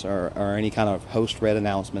announcements or any kind of host-read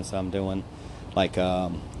announcements that I'm doing, like,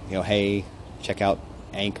 hey, check out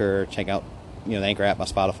Anchor, check out, the Anchor app by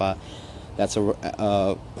Spotify. That's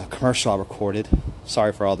a commercial I recorded.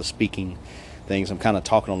 Sorry for all the speaking things. I'm kind of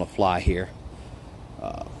talking on the fly here.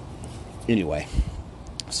 Anyway,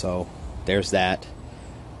 so there's that.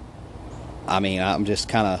 I mean, I'm just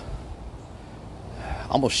kind of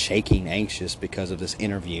almost shaking anxious because of this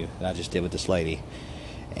interview that I just did with this lady,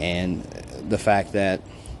 and the fact that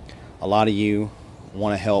a lot of you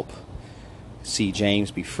want to help see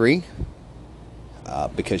James be free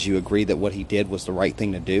because you agree that what he did was the right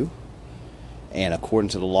thing to do, and according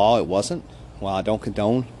to the law it wasn't. While I don't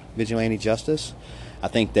condone vigilante justice, I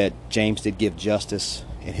think that James did give justice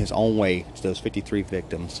in his own way to those 53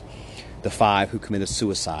 victims, the 5 who committed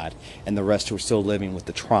suicide, and the rest who are still living with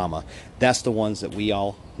the trauma. That's the ones that we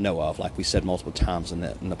all know of, like we said multiple times in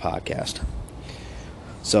the podcast.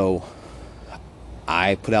 So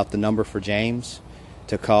I put out the number for James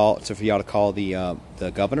for y'all to call the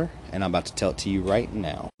governor, and I'm about to tell it to you right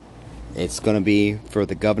now. It's going to be for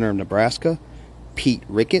the governor of Nebraska, Pete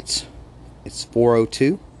Ricketts. It's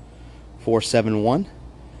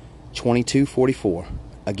 402-471-2244.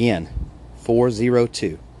 Again,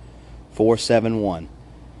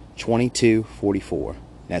 402-471-2244.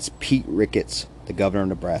 That's Pete Ricketts, the governor of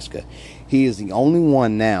Nebraska. He is the only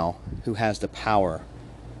one now who has the power,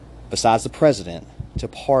 besides the president, to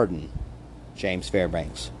pardon James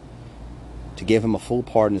Fairbanks, to give him a full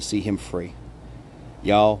pardon, to see him free.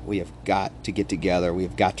 Y'all, we have got to get together. We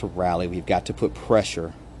have got to rally. We've got to put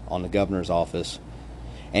pressure on the governor's office,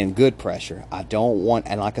 and good pressure. I don't want,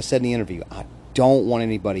 and like I said in the interview, I don't want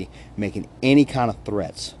anybody making any kind of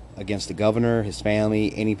threats against the governor, his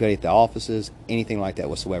family, anybody at the offices, anything like that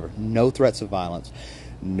whatsoever. No threats of violence,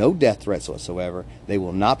 no death threats whatsoever. They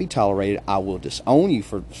will not be tolerated. I will disown you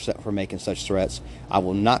for making such threats. I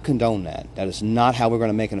will not condone that. That is not how we're going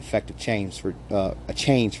to make an effective change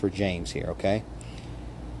for James here. Okay.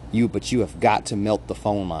 But you have got to melt the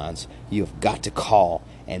phone lines. You have got to call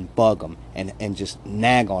and bug him and just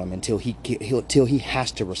nag on him until he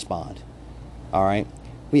has to respond. All right,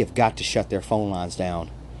 we have got to shut their phone lines down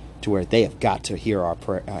to where they have got to hear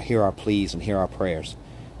our pleas and hear our prayers,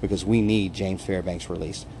 because we need James Fairbanks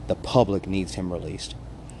released. The public needs him released.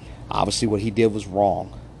 Obviously, what he did was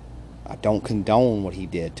wrong. I don't condone what he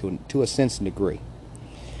did to a sense and degree.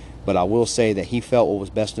 But I will say that he felt what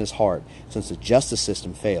was best in his heart, since the justice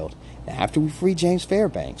system failed. Now, after we free James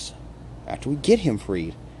Fairbanks, after we get him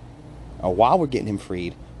freed, or while we're getting him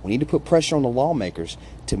freed, we need to put pressure on the lawmakers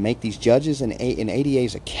to make these judges and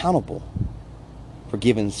ADAs accountable for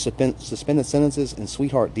giving suspended sentences and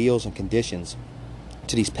sweetheart deals and conditions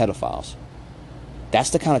to these pedophiles.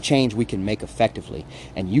 That's the kind of change we can make effectively.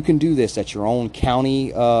 And you can do this at your own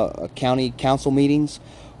county council meetings,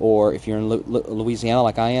 or if you're in Louisiana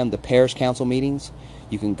like I am, the parish council meetings.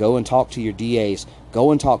 You can go and talk to your DAs,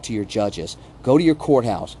 go and talk to your judges, go to your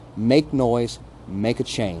courthouse, make noise, make a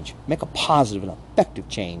change, make a positive and effective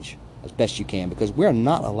change as best you can, because we're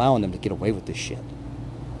not allowing them to get away with this shit.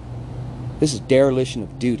 This is dereliction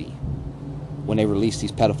of duty when they release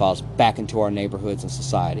these pedophiles back into our neighborhoods and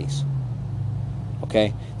societies.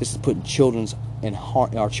 Okay? This is putting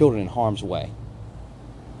our children in harm's way.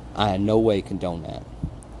 I in no way condone that.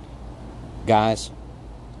 Guys,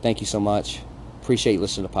 thank you so much. Appreciate you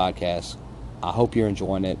listening to the podcast. I hope you're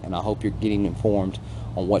enjoying it, and I hope you're getting informed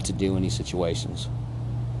on what to do in these situations.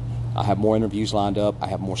 I have more interviews lined up. I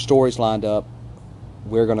have more stories lined up.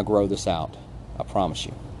 We're going to grow this out. I promise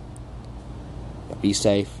you. Be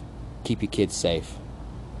safe. Keep your kids safe.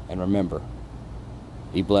 And remember,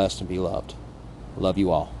 be blessed and be loved. Love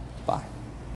you all.